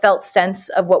 We have a felt sense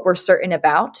of what we're certain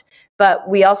about. But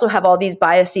we also have all these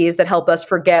biases that help us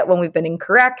forget when we've been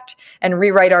incorrect and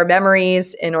rewrite our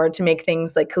memories in order to make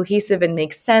things like cohesive and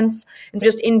make sense. And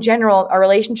just in general, our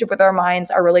relationship with our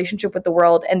minds, our relationship with the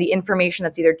world, and the information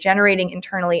that's either generating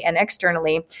internally and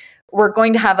externally, we're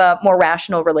going to have a more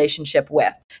rational relationship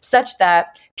with, such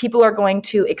that people are going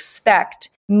to expect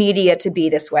media to be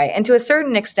this way. And to a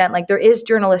certain extent, like there is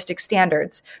journalistic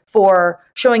standards for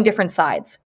showing different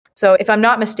sides. So if I'm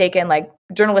not mistaken, like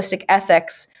journalistic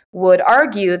ethics would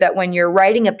argue that when you're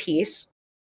writing a piece,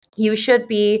 you should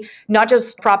be not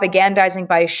just propagandizing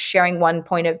by sharing one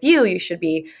point of view. You should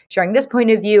be sharing this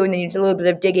point of view, and then you do a little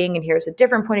bit of digging, and here's a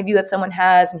different point of view that someone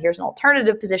has, and here's an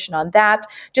alternative position on that,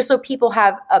 just so people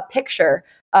have a picture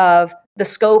of the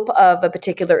scope of a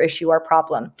particular issue or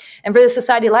problem. And for the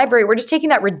Society Library, we're just taking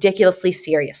that ridiculously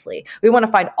seriously. We want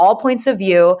to find all points of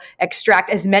view, extract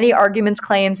as many arguments,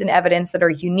 claims, and evidence that are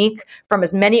unique from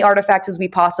as many artifacts as we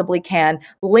possibly can,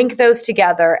 link those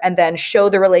together, and then show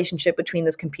the relationship between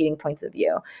those competing points of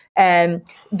view. And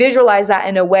visualize that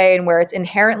in a way in where it's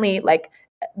inherently like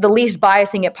the least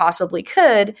biasing it possibly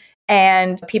could,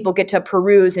 and people get to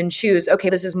peruse and choose, okay,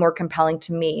 this is more compelling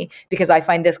to me because I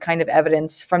find this kind of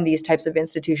evidence from these types of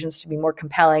institutions to be more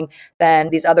compelling than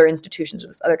these other institutions or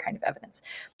this other kind of evidence.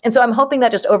 And so I'm hoping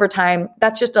that just over time,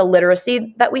 that's just a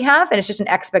literacy that we have, and it's just an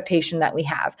expectation that we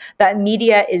have, that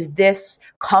media is this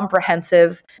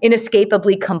comprehensive,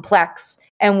 inescapably complex,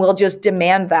 and we'll just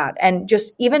demand that. And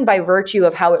just even by virtue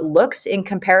of how it looks in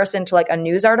comparison to like a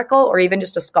news article or even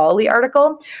just a scholarly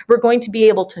article, we're going to be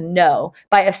able to know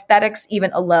by aesthetics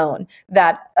even alone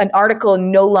that an article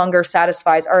no longer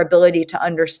satisfies our ability to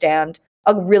understand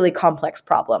a really complex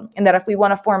problem. And that if we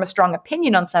want to form a strong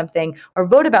opinion on something or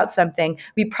vote about something,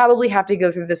 we probably have to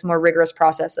go through this more rigorous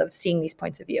process of seeing these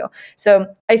points of view. So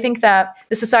I think that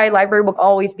the Society Library will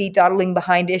always be dawdling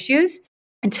behind issues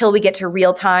until we get to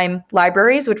real-time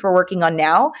libraries, which we're working on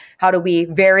now. How do we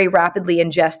very rapidly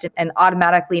ingest and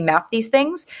automatically map these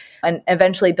things and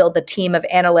eventually build the team of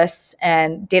analysts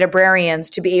and databrarians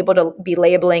to be able to be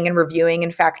labeling and reviewing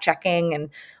and fact-checking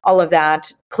and all of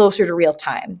that closer to real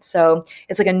time. So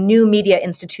it's like a new media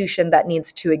institution that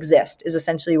needs to exist is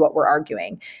essentially what we're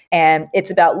arguing. And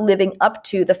it's about living up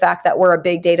to the fact that we're a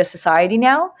big data society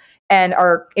now, and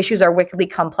our issues are wickedly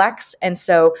complex. And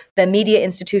so the media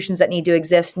institutions that need to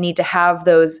exist need to have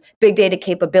those big data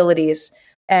capabilities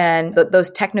and those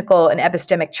technical and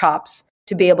epistemic chops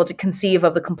to be able to conceive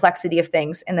of the complexity of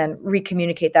things and then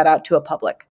recommunicate that out to a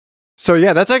public. So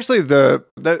yeah, that's actually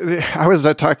I was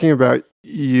talking about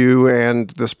you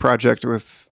and this project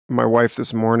with my wife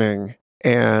this morning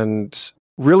and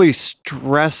really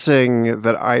stressing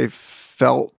that I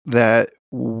felt that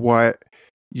what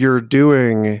you're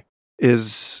doing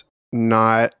is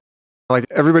not like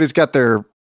everybody's got their,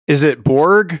 is it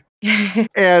Borg?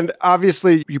 And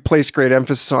obviously you place great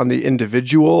emphasis on the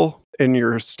individual in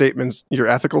your statements, your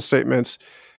ethical statements,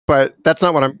 but that's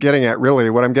not what I'm getting at really.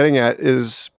 What I'm getting at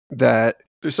is that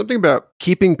there's something about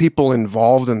keeping people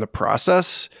involved in the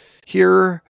process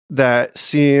here that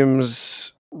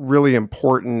seems really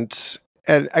important.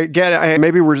 And again,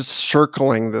 maybe we're just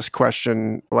circling this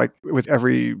question like with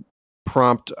every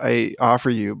prompt I offer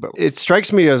you, but it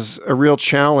strikes me as a real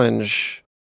challenge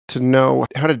to know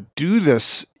how to do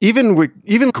this, even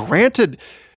granted,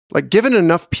 like given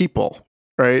enough people,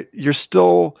 right? You're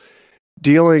still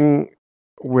dealing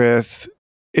with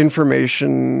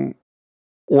information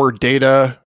or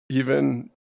data, even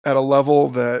at a level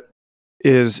that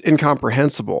is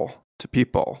incomprehensible to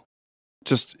people,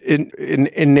 just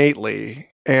innately.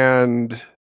 And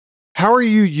how are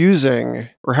you using,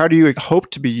 or how do you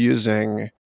hope to be using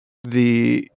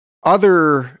the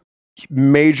other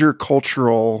major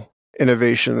cultural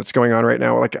innovation that's going on right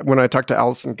now? Like when I talked to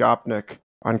Alison Gopnik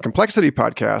on Complexity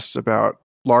podcasts about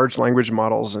large language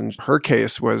models, and her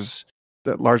case was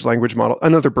that large language model,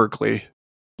 another Berkeley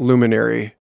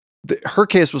luminary, her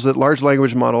case was that large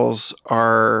language models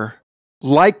are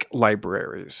like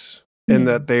libraries in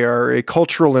that they are a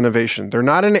cultural innovation. They're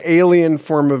not an alien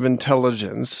form of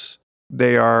intelligence.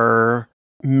 They are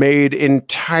made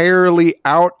entirely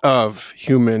out of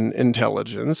human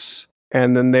intelligence.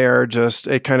 And then they are just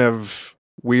a kind of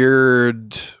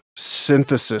weird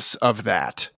synthesis of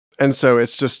that. And so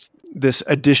it's just this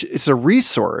addition, it's a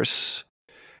resource.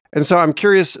 And so I'm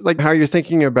curious, like how you're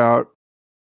thinking about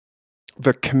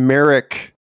the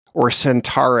chimeric or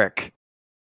centauric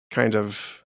kind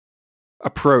of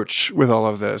approach with all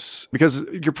of this, because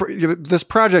this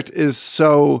project is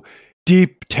so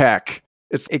deep tech.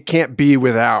 It can't be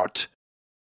without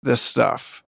this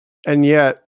stuff. And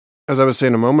yet, as I was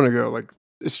saying a moment ago, like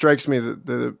it strikes me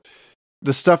that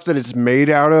the stuff that it's made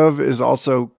out of is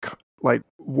also like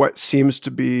what seems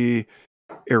to be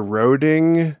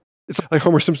eroding. It's like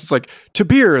Homer Simpson's like, to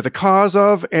beer, the cause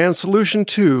of and solution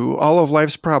to all of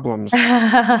life's problems.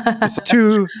 It's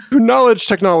to knowledge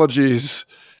technologies.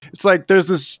 It's like there's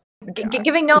this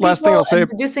giving knowledge and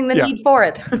reducing the need for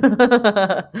it.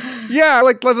 Yeah,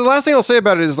 like the last thing I'll say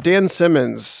about it is Dan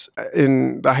Simmons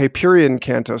in the Hyperion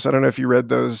Cantos. I don't know if you read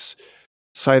those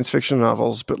science fiction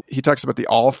novels, but he talks about the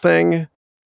all thing,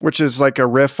 which is like a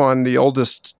riff on the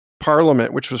oldest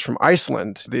parliament, which was from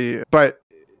Iceland. But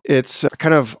it's a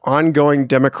kind of ongoing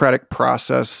democratic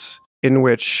process in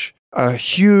which a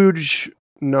huge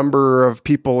number of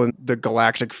people in the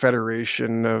Galactic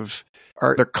Federation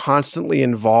they're constantly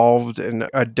involved in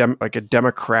a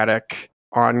democratic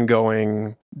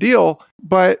ongoing deal.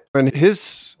 But in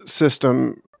his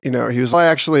system, he was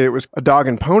actually, it was a dog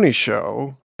and pony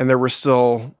show, and there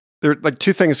like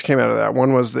two things came out of that.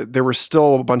 One was that there were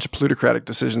still a bunch of plutocratic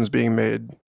decisions being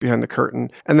made behind the curtain.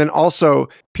 And then also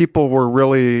people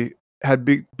were had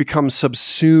become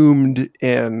subsumed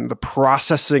in the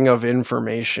processing of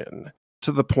information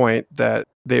to the point that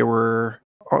they were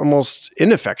almost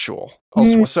ineffectual.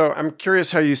 Also. So I'm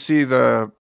curious how you see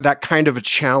that kind of a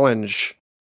challenge.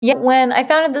 Yeah, when I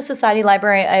founded the Society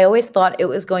Library, I always thought it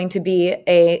was going to be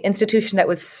an institution that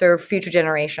would serve future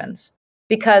generations,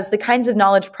 because the kinds of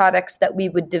knowledge products that we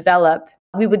would develop,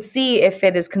 we would see if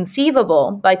it is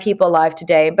conceivable by people alive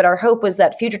today, but our hope was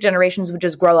that future generations would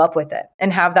just grow up with it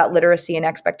and have that literacy and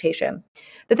expectation.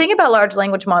 The thing about large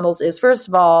language models is, first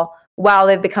of all, wow,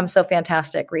 they've become so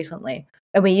fantastic recently,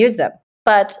 and we use them.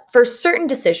 But for certain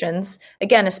decisions,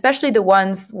 again, especially the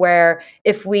ones where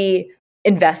if we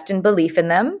invest in belief in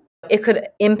them, it could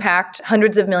impact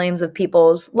hundreds of millions of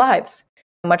people's lives,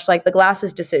 much like the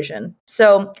glasses decision.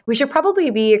 So we should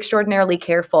probably be extraordinarily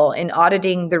careful in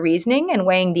auditing the reasoning and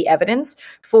weighing the evidence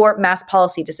for mass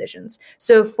policy decisions.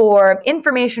 So for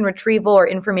information retrieval or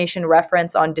information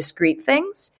reference on discrete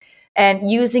things,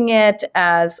 and using it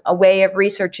as a way of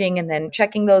researching and then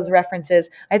checking those references,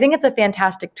 I think it's a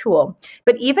fantastic tool.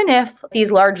 But even if these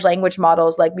large language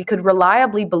models, like we could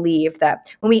reliably believe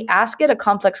that when we ask it a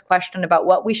complex question about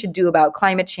what we should do about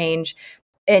climate change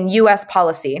in US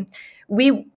policy,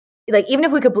 even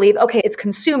if we could believe, okay, it's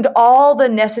consumed all the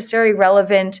necessary,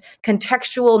 relevant,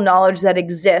 contextual knowledge that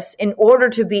exists in order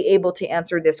to be able to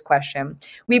answer this question,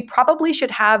 we probably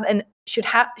should have an should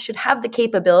have the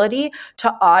capability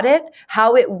to audit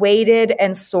how it weighted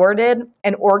and sorted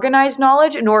and organized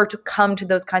knowledge in order to come to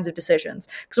those kinds of decisions.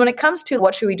 Because when it comes to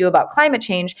what should we do about climate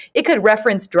change, it could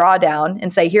reference drawdown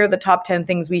and say, here are the top 10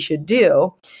 things we should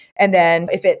do. And then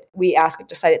we ask it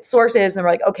to cite its sources, and we're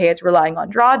like, okay, it's relying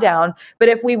on drawdown. But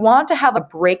if we want to have a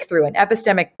breakthrough, an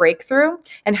epistemic breakthrough,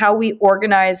 and how we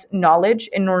organize knowledge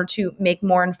in order to make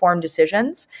more informed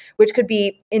decisions, which could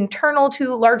be internal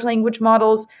to large language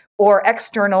models or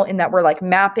external in that we're like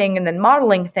mapping and then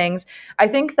modeling things, I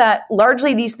think that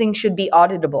largely these things should be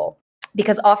auditable,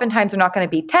 because oftentimes they're not going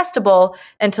to be testable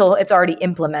until it's already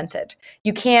implemented.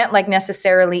 You can't like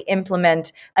necessarily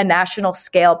implement a national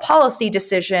scale policy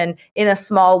decision in a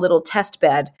small little test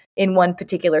bed in one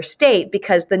particular state,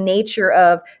 because the nature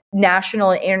of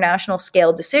national and international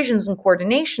scale decisions and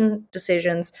coordination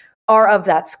decisions are of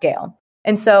that scale.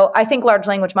 And so I think large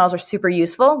language models are super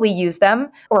useful. We use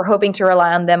them. We're hoping to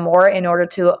rely on them more in order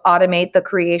to automate the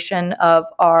creation of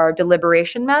our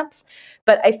deliberation maps.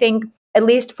 But I think at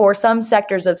least for some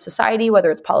sectors of society, whether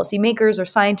it's policymakers or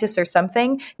scientists or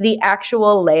something, the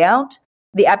actual layout,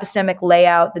 the epistemic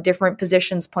layout, the different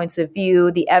positions, points of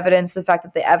view, the evidence, the fact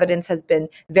that the evidence has been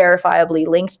verifiably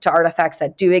linked to artifacts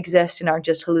that do exist and aren't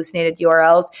just hallucinated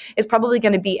URLs, is probably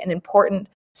going to be an important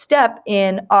step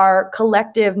in our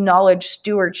collective knowledge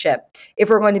stewardship if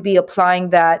we're going to be applying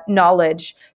that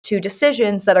knowledge to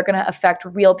decisions that are going to affect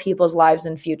real people's lives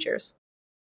and futures.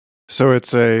 So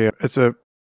it's a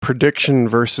prediction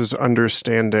versus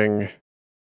understanding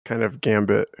kind of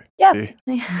gambit. Yeah.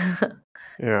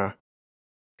 Yeah.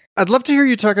 I'd love to hear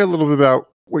you talk a little bit about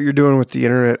what you're doing with the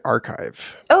Internet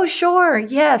Archive. Oh, sure.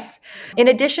 Yes. In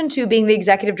addition to being the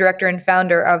executive director and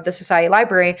founder of the Society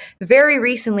Library, very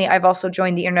recently I've also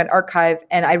joined the Internet Archive,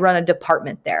 and I run a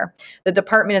department there. The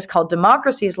department is called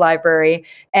Democracy's Library,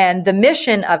 and the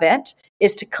mission of it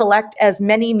is to collect as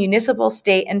many municipal,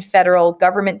 state, and federal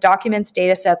government documents,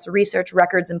 data sets, research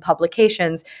records, and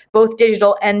publications, both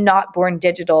digital and not born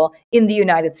digital, in the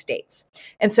United States.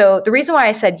 And so the reason why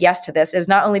I said yes to this is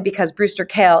not only because Brewster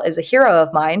Kahle is a hero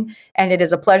of mine, and it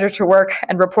is a pleasure to work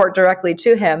and report directly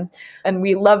to him. And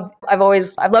I've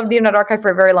loved the Internet Archive for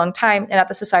a very long time. And at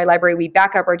the Society Library, we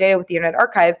back up our data with the Internet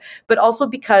Archive, but also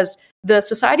because the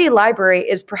Society Library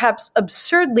is perhaps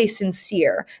absurdly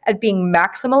sincere at being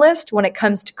maximalist when it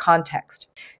comes to context.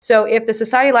 So if the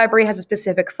Society Library has a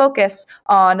specific focus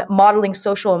on modeling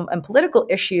social and political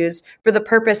issues for the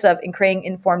purpose of creating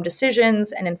informed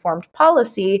decisions and informed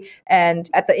policy, and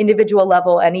at the individual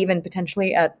level and even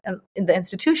potentially at the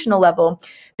institutional level,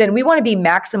 then we want to be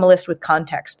maximalist with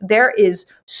context. There is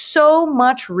so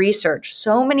much research,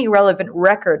 so many relevant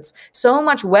records, so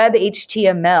much web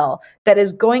HTML that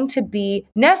is going to be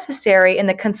necessary in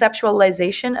the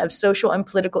conceptualization of social and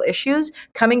political issues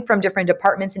coming from different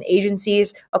departments and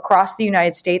agencies across the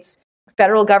United States,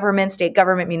 federal government, state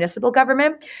government, municipal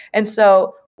government. And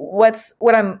so what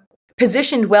I'm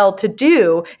positioned well to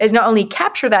do is not only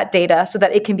capture that data so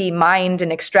that it can be mined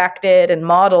and extracted and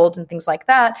modeled and things like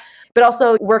that, but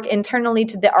also work internally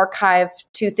to the archive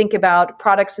to think about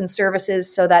products and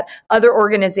services so that other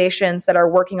organizations that are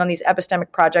working on these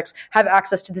epistemic projects have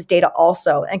access to this data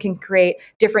also and can create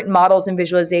different models and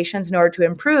visualizations in order to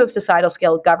improve societal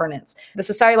scale governance. The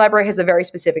Society Library has a very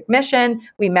specific mission.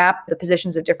 We map the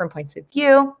positions of different points of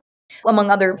view,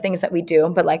 among other things that we do,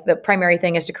 but like the primary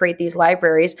thing is to create these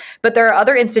libraries. But there are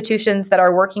other institutions that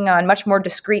are working on much more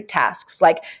discrete tasks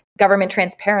like government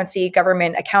transparency,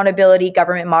 government accountability,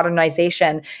 government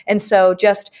modernization. And so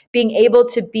just being able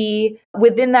to be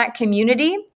within that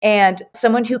community and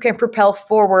someone who can propel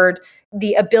forward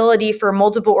the ability for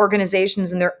multiple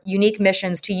organizations and their unique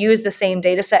missions to use the same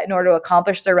data set in order to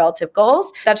accomplish their relative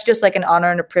goals, that's just like an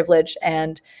honor and a privilege.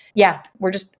 And yeah,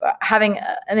 we're just having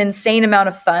an insane amount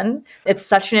of fun. It's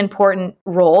such an important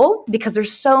role because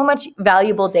there's so much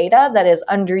valuable data that is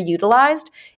underutilized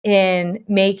in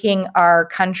making our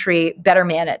country better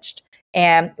managed.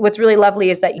 And what's really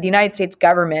lovely is that the United States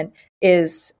government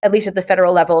is, at least at the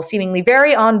federal level, seemingly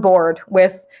very on board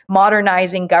with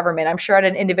modernizing government. I'm sure at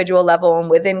an individual level and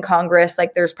within Congress,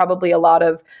 like there's probably a lot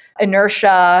of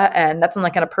inertia, and that's on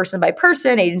like on a person by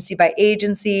person, agency by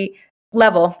agency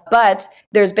level. But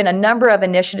there's been a number of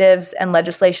initiatives and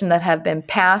legislation that have been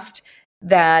passed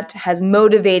that has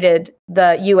motivated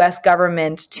the US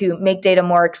government to make data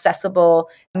more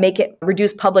accessible,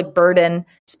 reduce public burden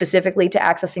specifically to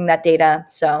accessing that data.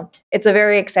 So it's a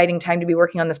very exciting time to be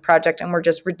working on this project. And we're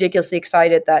just ridiculously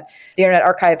excited that the Internet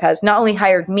Archive has not only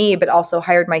hired me, but also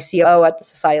hired my COO at the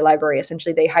Society Library.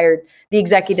 Essentially, they hired the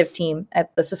executive team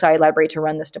at the Society Library to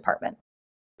run this department.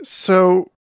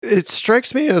 So it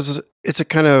strikes me as it's a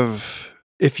kind of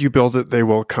if you build it, they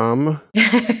will come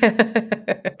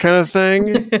kind of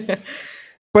thing.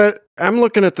 But I'm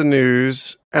looking at the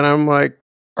news and I'm like,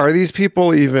 are these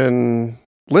people even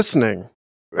listening?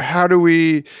 How do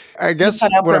we, I guess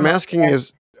what I'm asking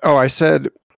is, I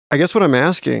guess what I'm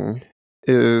asking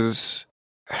is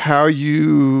how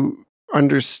you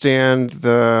understand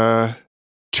the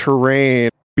terrain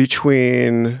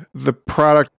between the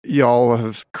product y'all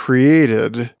have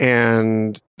created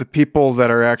and the people that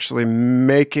are actually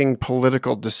making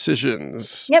political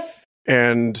decisions. Yep.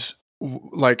 And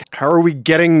like, how are we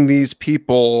getting these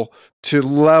people to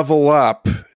level up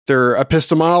their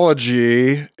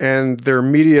epistemology and their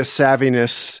media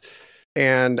savviness?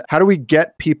 And how do we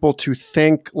get people to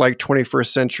think like 21st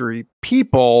century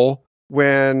people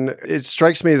when it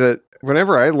strikes me that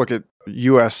whenever I look at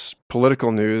US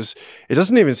political news, it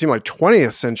doesn't even seem like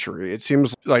 20th century. It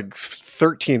seems like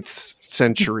 13th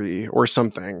century or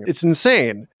something. It's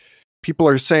insane. People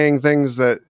are saying things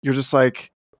that you're just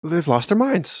like, they've lost their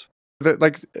minds. That,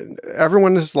 like,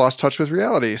 everyone has lost touch with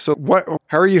reality. So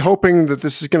how are you hoping that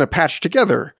this is going to patch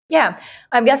together? Yeah.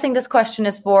 I'm guessing this question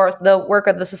is for the work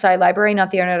of the Society Library, not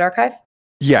the Internet Archive.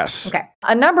 Yes. Okay.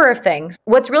 A number of things.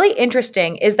 What's really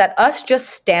interesting is that us just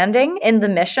standing in the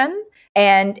mission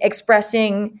and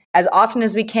expressing as often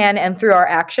as we can and through our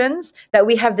actions that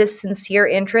we have this sincere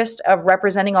interest of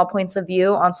representing all points of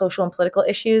view on social and political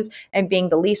issues and being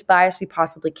the least biased we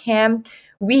possibly can.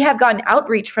 We have gotten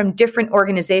outreach from different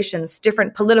organizations,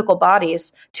 different political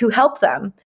bodies to help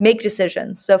them make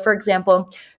decisions. So, for example,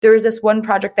 there was this one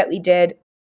project that we did.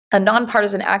 A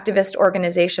nonpartisan activist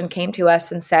organization came to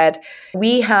us and said,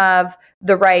 we have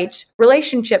the right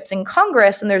relationships in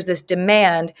Congress, and there's this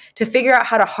demand to figure out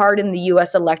how to harden the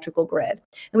U.S. electrical grid.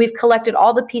 And we've collected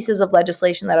all the pieces of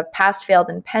legislation that have passed, failed,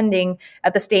 and pending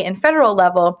at the state and federal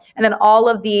level, and then all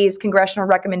of these congressional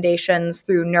recommendations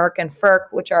through NERC and FERC,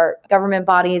 which are government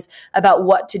bodies, about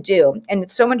what to do. And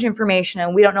it's so much information,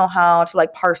 and we don't know how to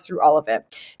parse through all of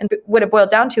it. And what it boiled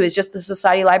down to is just the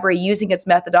Society Library using its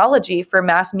methodology for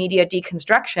mass media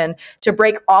deconstruction to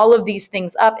break all of these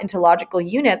things up into logical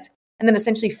units and then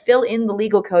essentially fill in the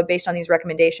legal code based on these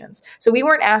recommendations. So we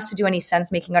weren't asked to do any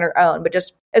sense making on our own, but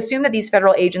just assume that these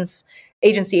federal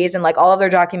agencies and all of their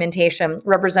documentation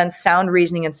represents sound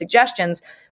reasoning and suggestions.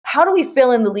 How do we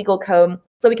fill in the legal code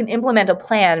so we can implement a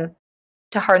plan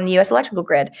to harden the U.S. electrical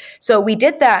grid? So we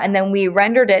did that, and then we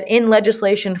rendered it in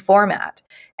legislation format.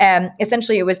 And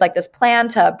essentially, it was like this plan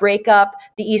to break up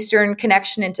the Eastern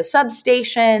connection into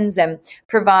substations and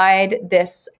provide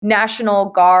this National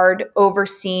Guard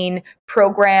overseen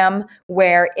program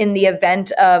where, in the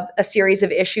event of a series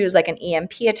of issues like an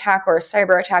EMP attack or a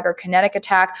cyber attack or kinetic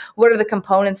attack, what are the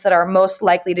components that are most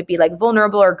likely to be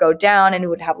vulnerable or go down and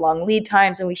would have long lead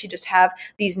times? And we should just have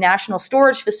these national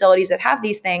storage facilities that have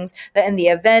these things that, in the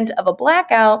event of a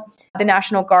blackout, the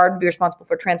National Guard would be responsible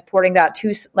for transporting that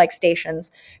to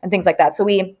stations and things like that. So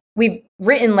we've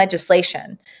written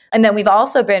legislation. And then we've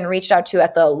also been reached out to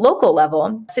at the local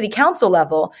level, city council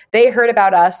level. They heard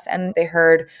about us and they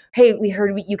heard, hey, we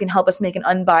heard you can help us make an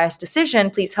unbiased decision.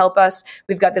 Please help us.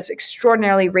 We've got this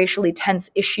extraordinarily racially tense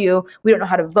issue. We don't know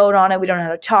how to vote on it. We don't know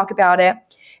how to talk about it.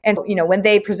 And, when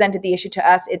they presented the issue to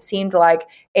us, it seemed like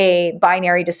a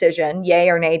binary decision, yay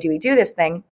or nay, do we do this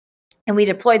thing? And we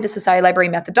deployed the Society Library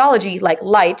methodology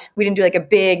light. We didn't do a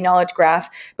big knowledge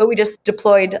graph, but we just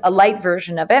deployed a light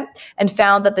version of it and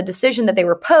found that the decision that they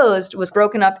were posed was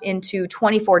broken up into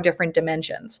 24 different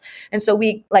dimensions. And so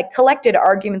we collected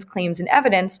arguments, claims, and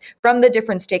evidence from the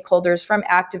different stakeholders, from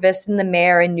activists and the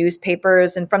mayor and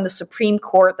newspapers, and from the Supreme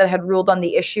Court that had ruled on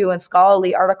the issue, and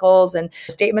scholarly articles and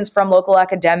statements from local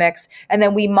academics. And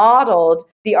then we modeled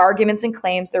the arguments and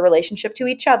claims, their relationship to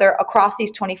each other across these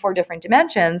 24 different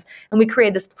dimensions. And we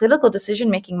created this political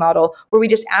decision-making model where we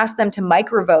just asked them to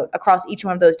microvote across each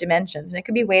one of those dimensions. And it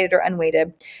could be weighted or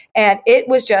unweighted. And it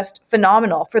was just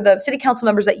phenomenal for the city council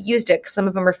members that used it. Some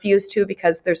of them refused to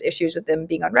because there's issues with them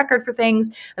being on record for things.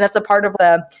 And that's a part of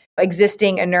the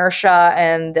existing inertia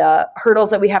and the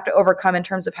hurdles that we have to overcome in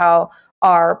terms of how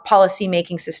our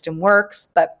policy-making system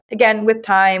works. But again, with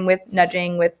time, with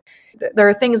nudging, there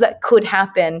are things that could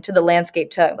happen to the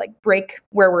landscape to break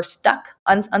where we're stuck,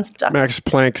 unstuck. Max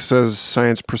Planck says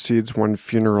science proceeds one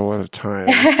funeral at a time.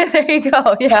 There you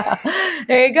go. Yeah,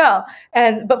 there you go.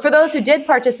 But for those who did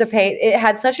participate, it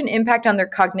had such an impact on their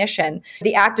cognition.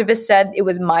 The activists said it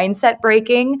was mindset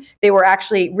breaking. They were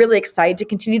actually really excited to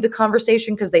continue the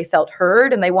conversation because they felt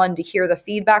heard and they wanted to hear the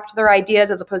feedback to their ideas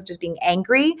as opposed to just being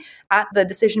angry at the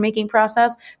decision-making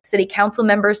process. City council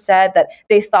members said that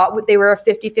they thought they were a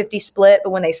 50-50 split, but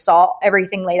when they saw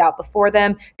everything laid out before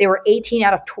them, they were 18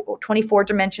 out of 24 4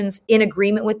 dimensions in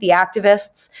agreement with the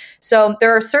activists. So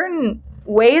there are certain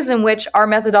ways in which our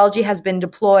methodology has been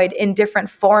deployed in different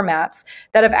formats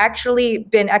that have actually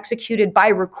been executed by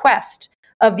request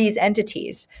of these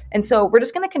entities. And so we're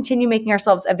just going to continue making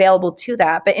ourselves available to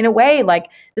that. But in a way, like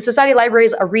the Society Library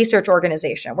is a research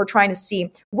organization. We're trying to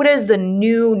see what is the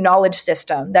new knowledge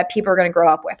system that people are going to grow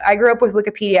up with. I grew up with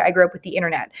Wikipedia. I grew up with the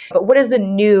internet. But what is the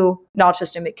new knowledge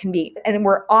system it can be? And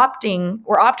we're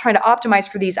trying to optimize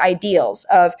for these ideals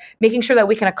of making sure that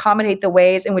we can accommodate the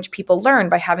ways in which people learn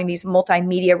by having these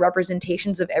multimedia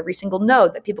representations of every single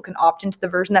node, that people can opt into the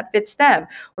version that fits them.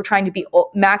 We're trying to be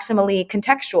maximally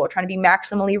contextual, trying to be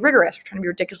maximally rigorous. We're trying to be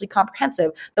ridiculously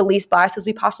comprehensive, the least biased as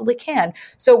we possibly can.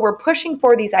 So we're pushing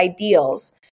for these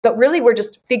ideals, but really we're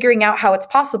just figuring out how it's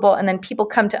possible. And then people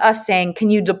come to us saying, can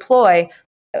you deploy?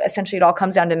 Essentially, it all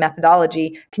comes down to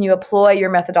methodology. Can you apply your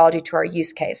methodology to our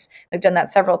use case? We've done that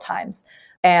several times,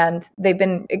 and they've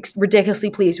been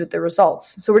ridiculously pleased with the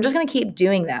results. So we're just going to keep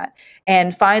doing that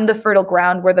and find the fertile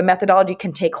ground where the methodology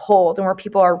can take hold and where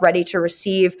people are ready to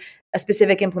receive a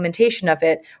specific implementation of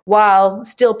it, while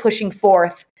still pushing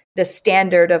forth the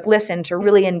standard of listen to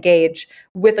really engage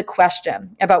with a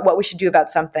question about what we should do about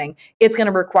something. It's going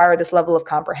to require this level of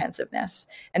comprehensiveness.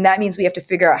 And that means we have to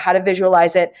figure out how to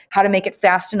visualize it, how to make it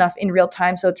fast enough in real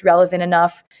time so it's relevant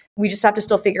enough. We just have to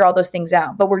still figure all those things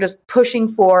out. But we're just pushing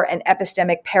for an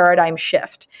epistemic paradigm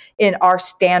shift in our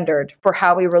standard for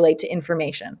how we relate to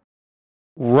information.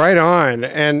 Right on.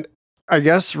 And I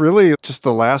guess really just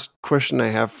the last question I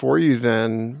have for you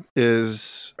then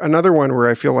is another one where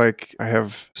I feel like I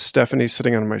have Stephanie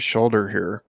sitting on my shoulder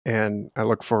here, and I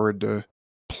look forward to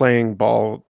playing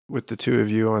ball with the two of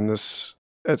you on this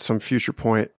at some future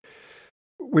point,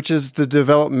 which is the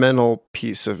developmental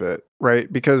piece of it, right?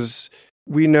 Because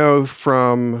we know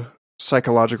from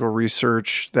psychological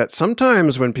research that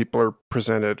sometimes when people are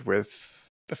presented with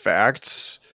the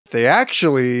facts, they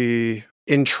actually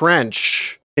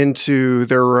entrench into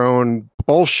their own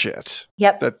bullshit.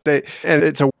 Yep. And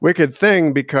it's a wicked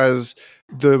thing, because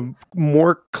the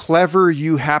more clever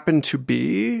you happen to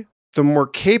be, the more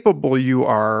capable you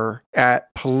are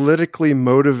at politically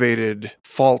motivated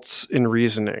faults in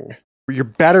reasoning. You're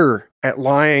better at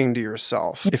lying to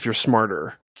yourself if you're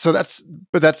smarter. So that's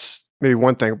maybe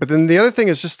one thing. But then the other thing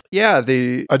is just,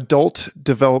 the adult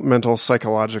developmental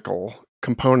psychological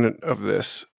component of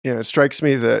this. It strikes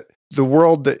me that the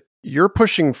world that you're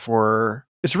pushing for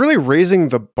is really raising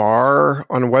the bar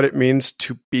on what it means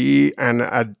to be an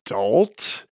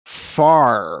adult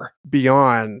far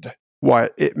beyond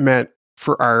what it meant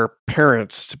for our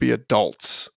parents to be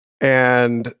adults.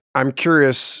 And I'm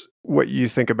curious what you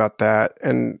think about that,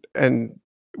 and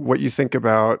what you think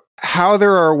about how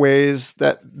there are ways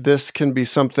that this can be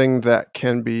something that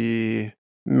can be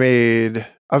made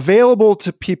available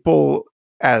to people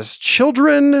as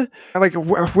children, like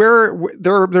where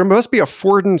there must be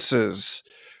affordances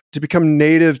to become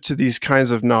native to these kinds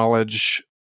of knowledge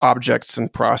objects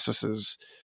and processes.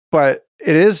 But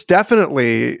it is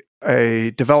definitely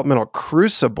a developmental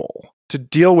crucible to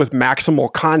deal with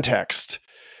maximal context,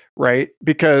 right?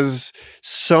 Because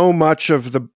so much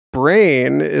of the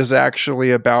brain is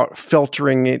actually about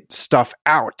filtering stuff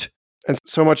out. And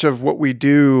so much of what we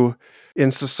do in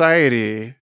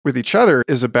society with each other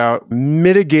is about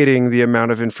mitigating the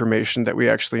amount of information that we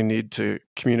actually need to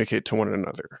communicate to one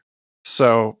another.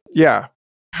 So, yeah.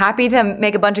 Happy to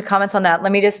make a bunch of comments on that.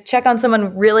 Let me just check on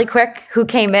someone really quick who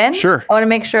came in. Sure. I want to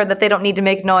make sure that they don't need to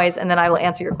make noise, and then I will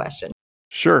answer your question.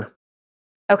 Sure.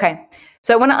 Okay.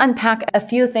 So I want to unpack a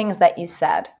few things that you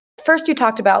said. First, you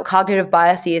talked about cognitive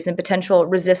biases and potential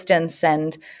resistance,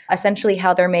 and essentially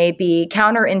how there may be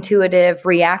counterintuitive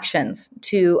reactions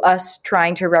to us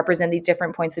trying to represent these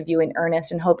different points of view in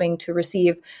earnest and hoping to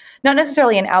receive not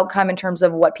necessarily an outcome in terms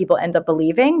of what people end up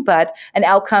believing, but an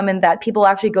outcome in that people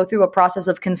actually go through a process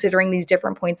of considering these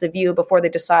different points of view before they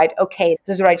decide, okay,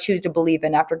 this is what I choose to believe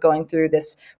in, after going through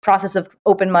this process of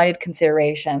open-minded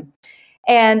consideration.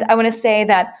 And I want to say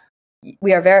that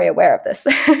we are very aware of this.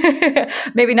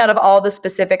 Maybe not of all the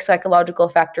specific psychological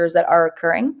factors that are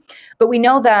occurring, but we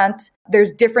know that there's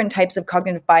different types of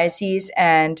cognitive biases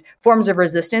and forms of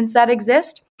resistance that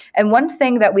exist. And one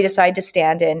thing that we decide to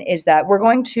stand in is that we're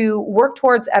going to work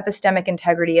towards epistemic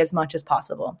integrity as much as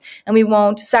possible. And we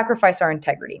won't sacrifice our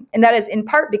integrity. And that is in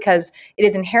part because it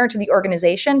is inherent to the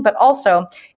organization, but also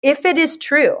if it is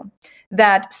true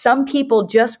that some people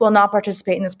just will not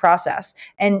participate in this process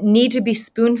and need to be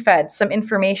spoon-fed some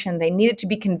information. They need it to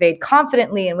be conveyed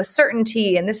confidently and with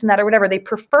certainty and this and that or whatever. They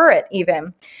prefer it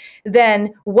even.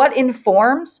 Then what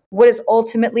informs what is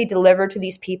ultimately delivered to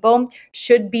these people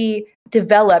should be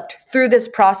developed through this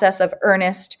process of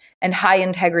earnest and high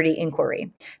integrity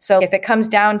inquiry. So if it comes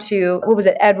down to, what was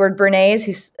it, Edward Bernays,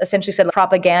 who essentially said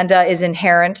propaganda is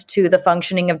inherent to the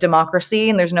functioning of democracy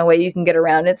and there's no way you can get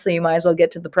around it, so you might as well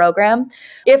get to the program.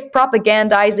 If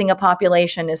propagandizing a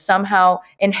population is somehow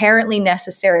inherently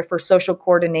necessary for social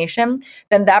coordination,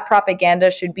 then that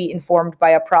propaganda should be informed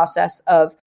by a process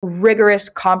of rigorous,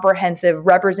 comprehensive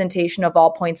representation of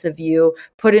all points of view,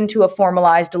 put into a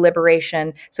formalized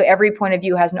deliberation. So every point of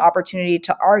view has an opportunity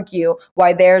to argue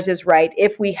why theirs is right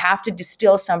if we have to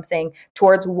distill something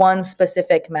towards one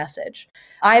specific message.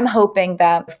 I'm hoping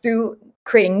that through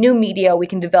creating new media, we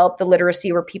can develop the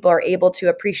literacy where people are able to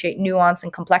appreciate nuance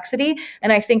and complexity.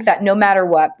 And I think that no matter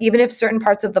what, even if certain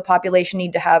parts of the population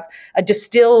need to have a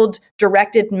distilled,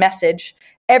 directed message,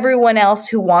 everyone else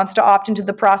who wants to opt into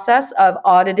the process of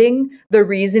auditing the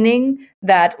reasoning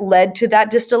that led to that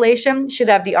distillation should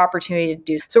have the opportunity to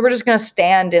do. So we're just going to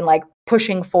stand in like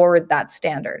pushing forward that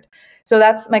standard. So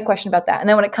that's my question about that. And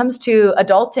then when it comes to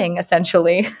adulting,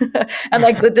 essentially, and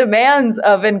like the demands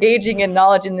of engaging in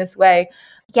knowledge in this way,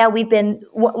 yeah,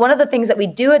 one of the things that we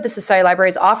do at the Society Library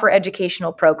is offer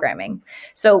educational programming.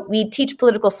 So we teach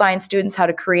political science students how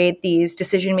to create these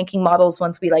decision-making models.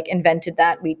 Once we like invented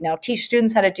that, we now teach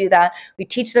students how to do that. We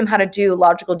teach them how to do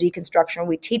logical deconstruction.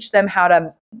 We teach them how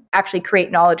to actually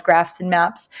create knowledge graphs and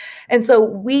maps. And so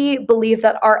we believe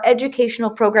that our educational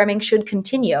programming should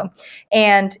continue.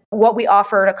 And what we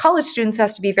offer to college students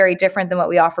has to be very different than what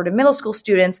we offer to middle school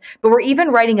students. But we're even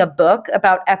writing a book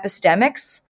about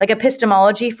epistemics, like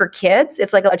epistemology for kids.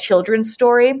 It's like a children's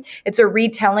story. It's a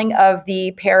retelling of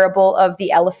the parable of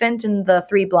the elephant and the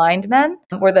three blind men,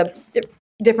 where the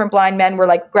different blind men were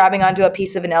like grabbing onto a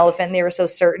piece of an elephant. And they were so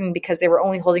certain because they were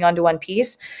only holding onto one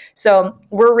piece. So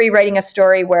we're rewriting a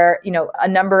story where, a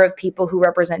number of people who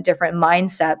represent different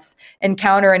mindsets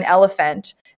encounter an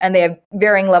elephant and they have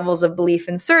varying levels of belief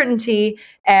and certainty.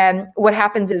 And what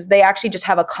happens is they actually just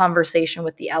have a conversation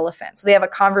with the elephant. So they have a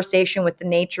conversation with the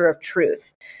nature of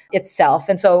truth itself.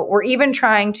 And so we're even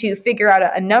trying to figure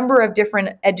out a number of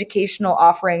different educational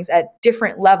offerings at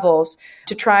different levels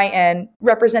to try and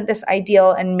represent this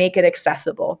ideal and make it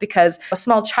accessible, because a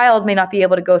small child may not be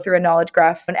able to go through a knowledge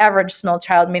graph. An average small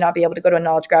child may not be able to go to a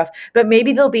knowledge graph, but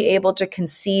maybe they'll be able to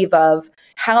conceive of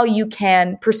how you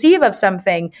can perceive of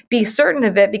something, be certain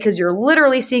of it because you're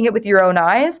literally seeing it with your own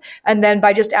eyes. And then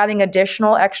by just adding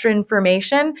additional extra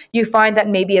information, you find that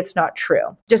maybe it's not true.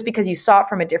 Just because you saw it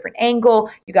from a different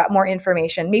angle, you got more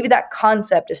information. Maybe that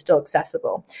concept is still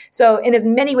accessible. So in as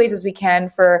many ways as we can,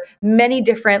 for many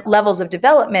different levels of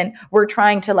development, we're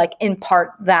trying to like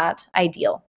impart that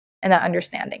ideal and that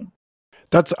understanding.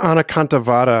 That's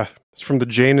Anekantavada. It's from the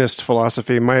Jainist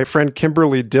philosophy. My friend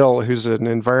Kimberly Dill, who's an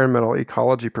environmental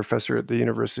ecology professor at the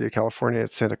University of California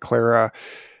at Santa Clara,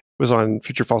 was on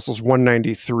Future Fossils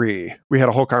 193. We had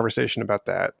a whole conversation about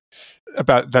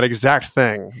that exact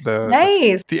thing.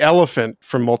 Nice. The elephant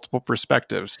from multiple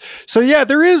perspectives. So yeah,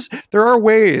 there are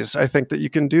ways, I think, that you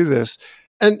can do this.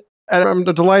 And I'm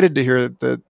delighted to hear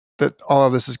that all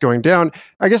of this is going down.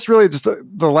 I guess really just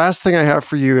the last thing I have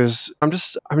for you is I'm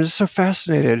just so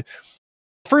fascinated.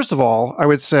 First of all, I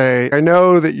would say, I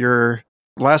know that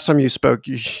last time you spoke,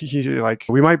 you like,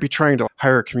 we might be trying to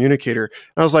hire a communicator.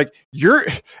 And I was like,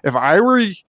 if I were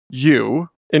you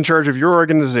in charge of your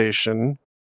organization,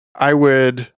 I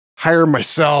would hire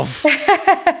myself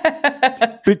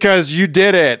because you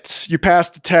did it. You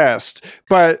passed the test.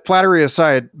 But flattery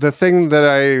aside, the thing that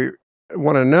I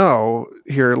want to know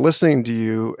here, listening to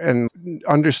you and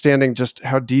understanding just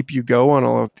how deep you go on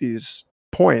all of these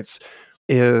points,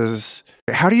 is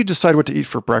how do you decide what to eat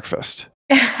for breakfast?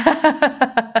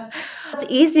 It's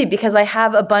easy because I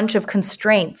have a bunch of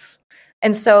constraints.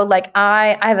 And so like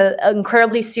I have an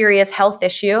incredibly serious health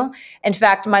issue. In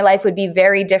fact, my life would be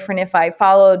very different if I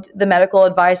followed the medical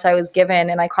advice I was given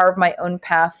and I carved my own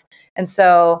path. And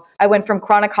so I went from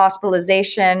chronic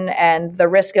hospitalization and the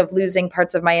risk of losing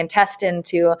parts of my intestine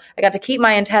to I got to keep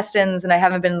my intestines and I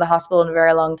haven't been in the hospital in a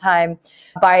very long time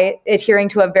by adhering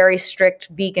to a very strict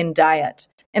vegan diet.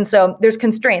 And so there's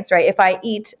constraints, right? If I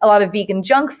eat a lot of vegan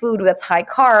junk food that's high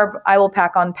carb, I will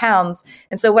pack on pounds.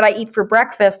 And so what I eat for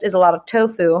breakfast is a lot of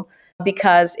tofu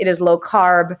because it is low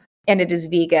carb and it is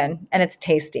vegan and it's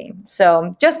tasty.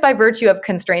 So just by virtue of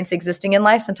constraints existing in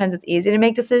life, sometimes it's easy to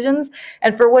make decisions.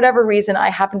 And for whatever reason, I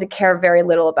happen to care very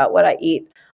little about what I eat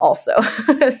also.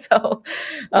 So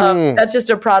that's just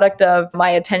a product of my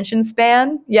attention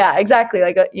span. Yeah, exactly.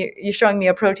 Like you're showing me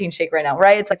a protein shake right now,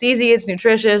 right? It's easy, it's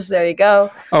nutritious. There you go.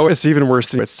 Oh, it's even worse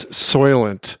than it's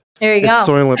Soylent. There you go. It's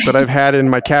Soylent that I've had in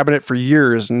my cabinet for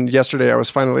years. And yesterday I was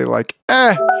finally like,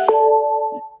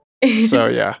 So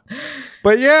yeah.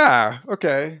 But yeah,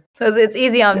 okay. So it's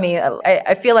easy on me.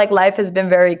 I feel like life has been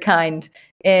very kind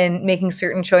in making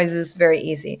certain choices very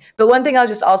easy. But one thing I'll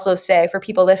just also say for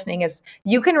people listening is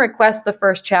you can request the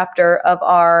first chapter of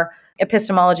our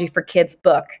Epistemology for Kids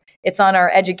book. It's on our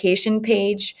education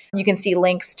page. You can see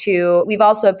links to, we've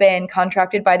also been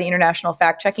contracted by the International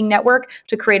Fact Checking Network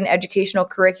to create an educational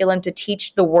curriculum to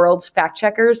teach the world's fact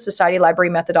checkers society library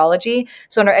methodology.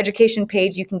 So on our education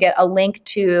page, you can get a link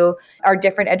to our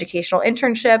different educational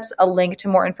internships, a link to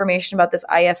more information about this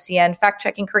IFCN fact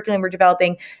checking curriculum we're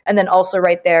developing. And then also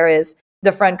right there is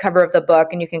the front cover of the book,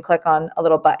 and you can click on a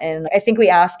little button. I think we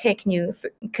ask, hey, can you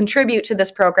contribute to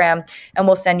this program? And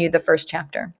we'll send you the first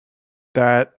chapter.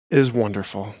 That is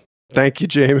wonderful. Thank you,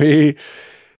 Jamie.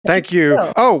 Thank you.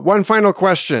 Oh, one final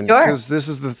question. Sure. Because this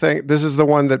is the thing. This is the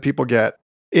one that people get.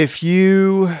 If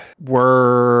you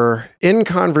were in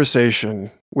conversation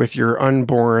with your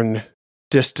unborn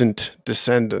distant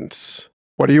descendants,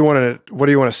 what do you want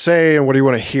to say and what do you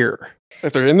want to hear?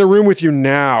 If they're in the room with you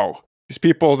now, these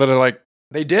people that are like,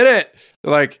 they did it.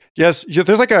 They're like, yes,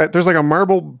 there's like a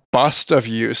marble bust of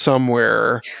you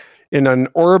somewhere in an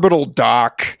orbital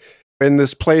dock in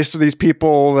this place with these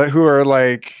people who are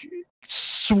like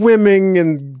swimming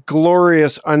in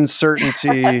glorious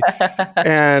uncertainty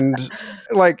and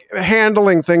like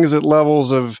handling things at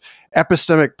levels of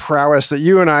epistemic prowess that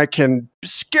you and I can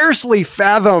scarcely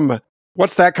fathom.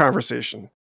 What's that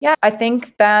conversation? Yeah, I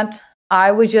think that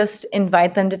I would just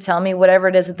invite them to tell me whatever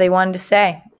it is that they wanted to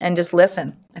say and just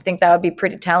listen. I think that would be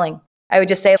pretty telling. I would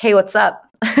just say, hey, what's up?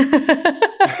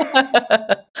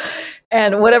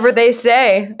 And whatever they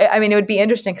say, I mean, it would be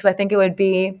interesting because I think it would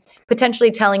be potentially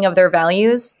telling of their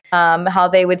values, how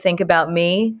they would think about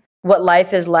me, what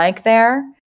life is like there.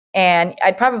 And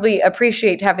I'd probably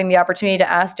appreciate having the opportunity to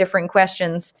ask different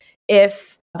questions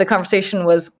if the conversation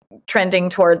was trending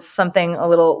towards something a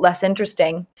little less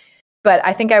interesting. But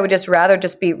I think I would just rather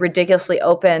just be ridiculously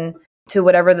open to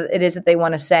whatever it is that they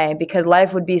want to say, because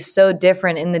life would be so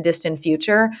different in the distant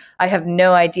future. I have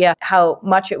no idea how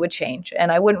much it would change.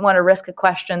 And I wouldn't want to risk a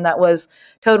question that was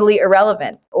totally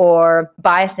irrelevant or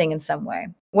biasing in some way.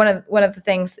 One of the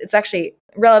things, it's actually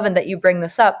relevant that you bring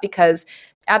this up, because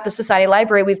at the Society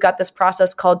Library, we've got this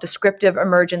process called descriptive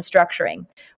emergent structuring,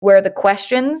 where the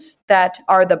questions that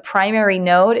are the primary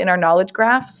node in our knowledge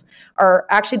graphs are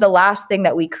actually the last thing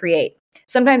that we create.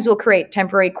 Sometimes we'll create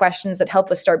temporary questions that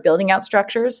help us start building out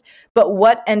structures, but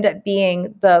what end up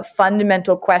being the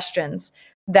fundamental questions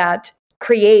that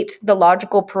create the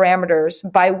logical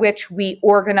parameters by which we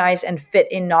organize and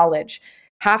fit in knowledge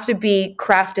have to be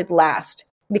crafted last,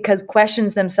 because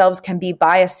questions themselves can be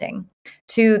biasing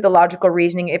to the logical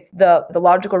reasoning if the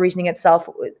logical reasoning itself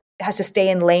has to stay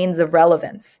in lanes of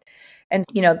relevance. And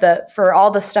for all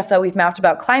the stuff that we've mapped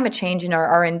about climate change in our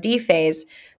R&D phase,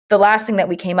 the last thing that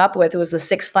we came up with was the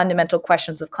 6 fundamental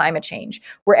questions of climate change,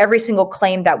 where every single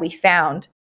claim that we found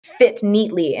fit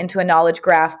neatly into a knowledge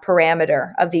graph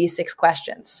parameter of these 6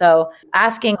 questions. So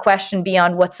asking a question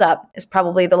beyond what's up is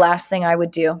probably the last thing I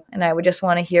would do. And I would just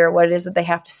want to hear what it is that they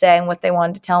have to say and what they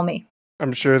wanted to tell me.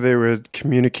 I'm sure they would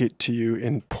communicate to you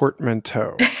in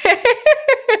portmanteau.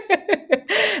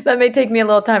 That may take me a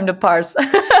little time to parse.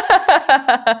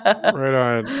 Right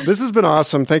on. This has been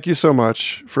awesome. Thank you so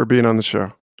much for being on the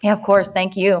show. Yeah, of course.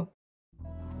 Thank you.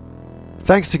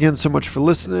 Thanks again so much for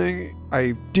listening.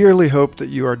 I dearly hope that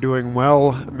you are doing well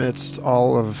amidst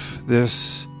all of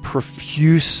this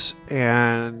profuse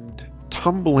and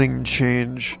tumbling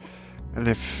change. And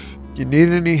if you need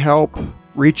any help,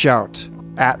 reach out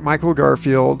at Michael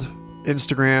Garfield,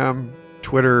 Instagram,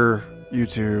 Twitter,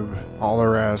 YouTube, all the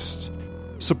rest.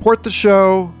 Support the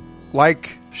show,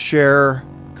 like, share,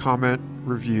 comment,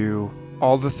 review,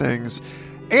 all the things.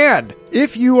 And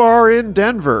if you are in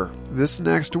Denver this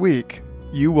next week,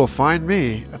 you will find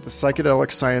me at the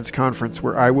Psychedelic Science Conference,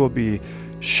 where I will be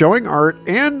showing art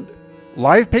and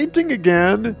live painting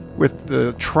again with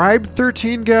the Tribe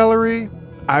 13 Gallery.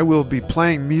 I will be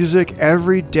playing music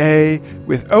every day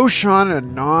with Oshan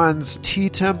and Non's Tea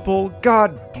Temple.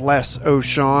 God bless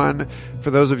Oshan. For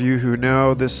those of you who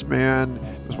know, this man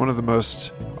was one of the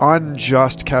most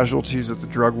unjust casualties of the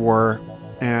drug war,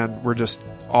 and we're just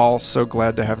all so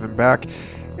glad to have him back.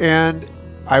 And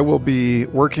I will be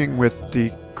working with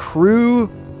the crew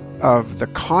of The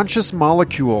Conscious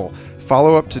Molecule,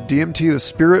 follow up to DMT, the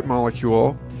Spirit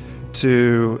Molecule,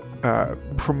 to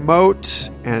promote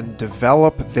and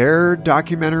develop their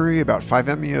documentary about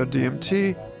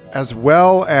 5-MeO-DMT, as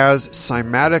well as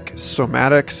Cymatic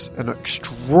Somatics, an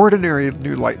extraordinary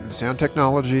new light and sound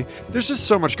technology. There's just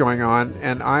so much going on,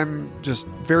 and I'm just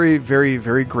very, very,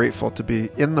 very grateful to be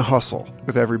in the hustle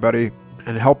with everybody.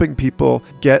 and helping people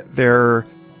get their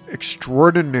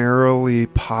extraordinarily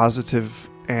positive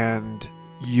and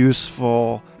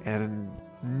useful and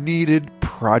needed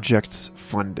projects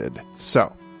funded.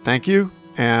 So, thank you,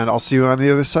 and I'll see you on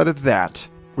the other side of that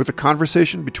with a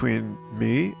conversation between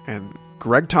me and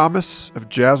Greg Thomas of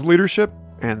Jazz Leadership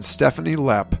and Stephanie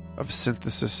Lepp of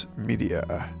Synthesis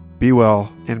Media. Be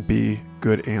well and be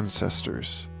good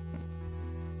ancestors.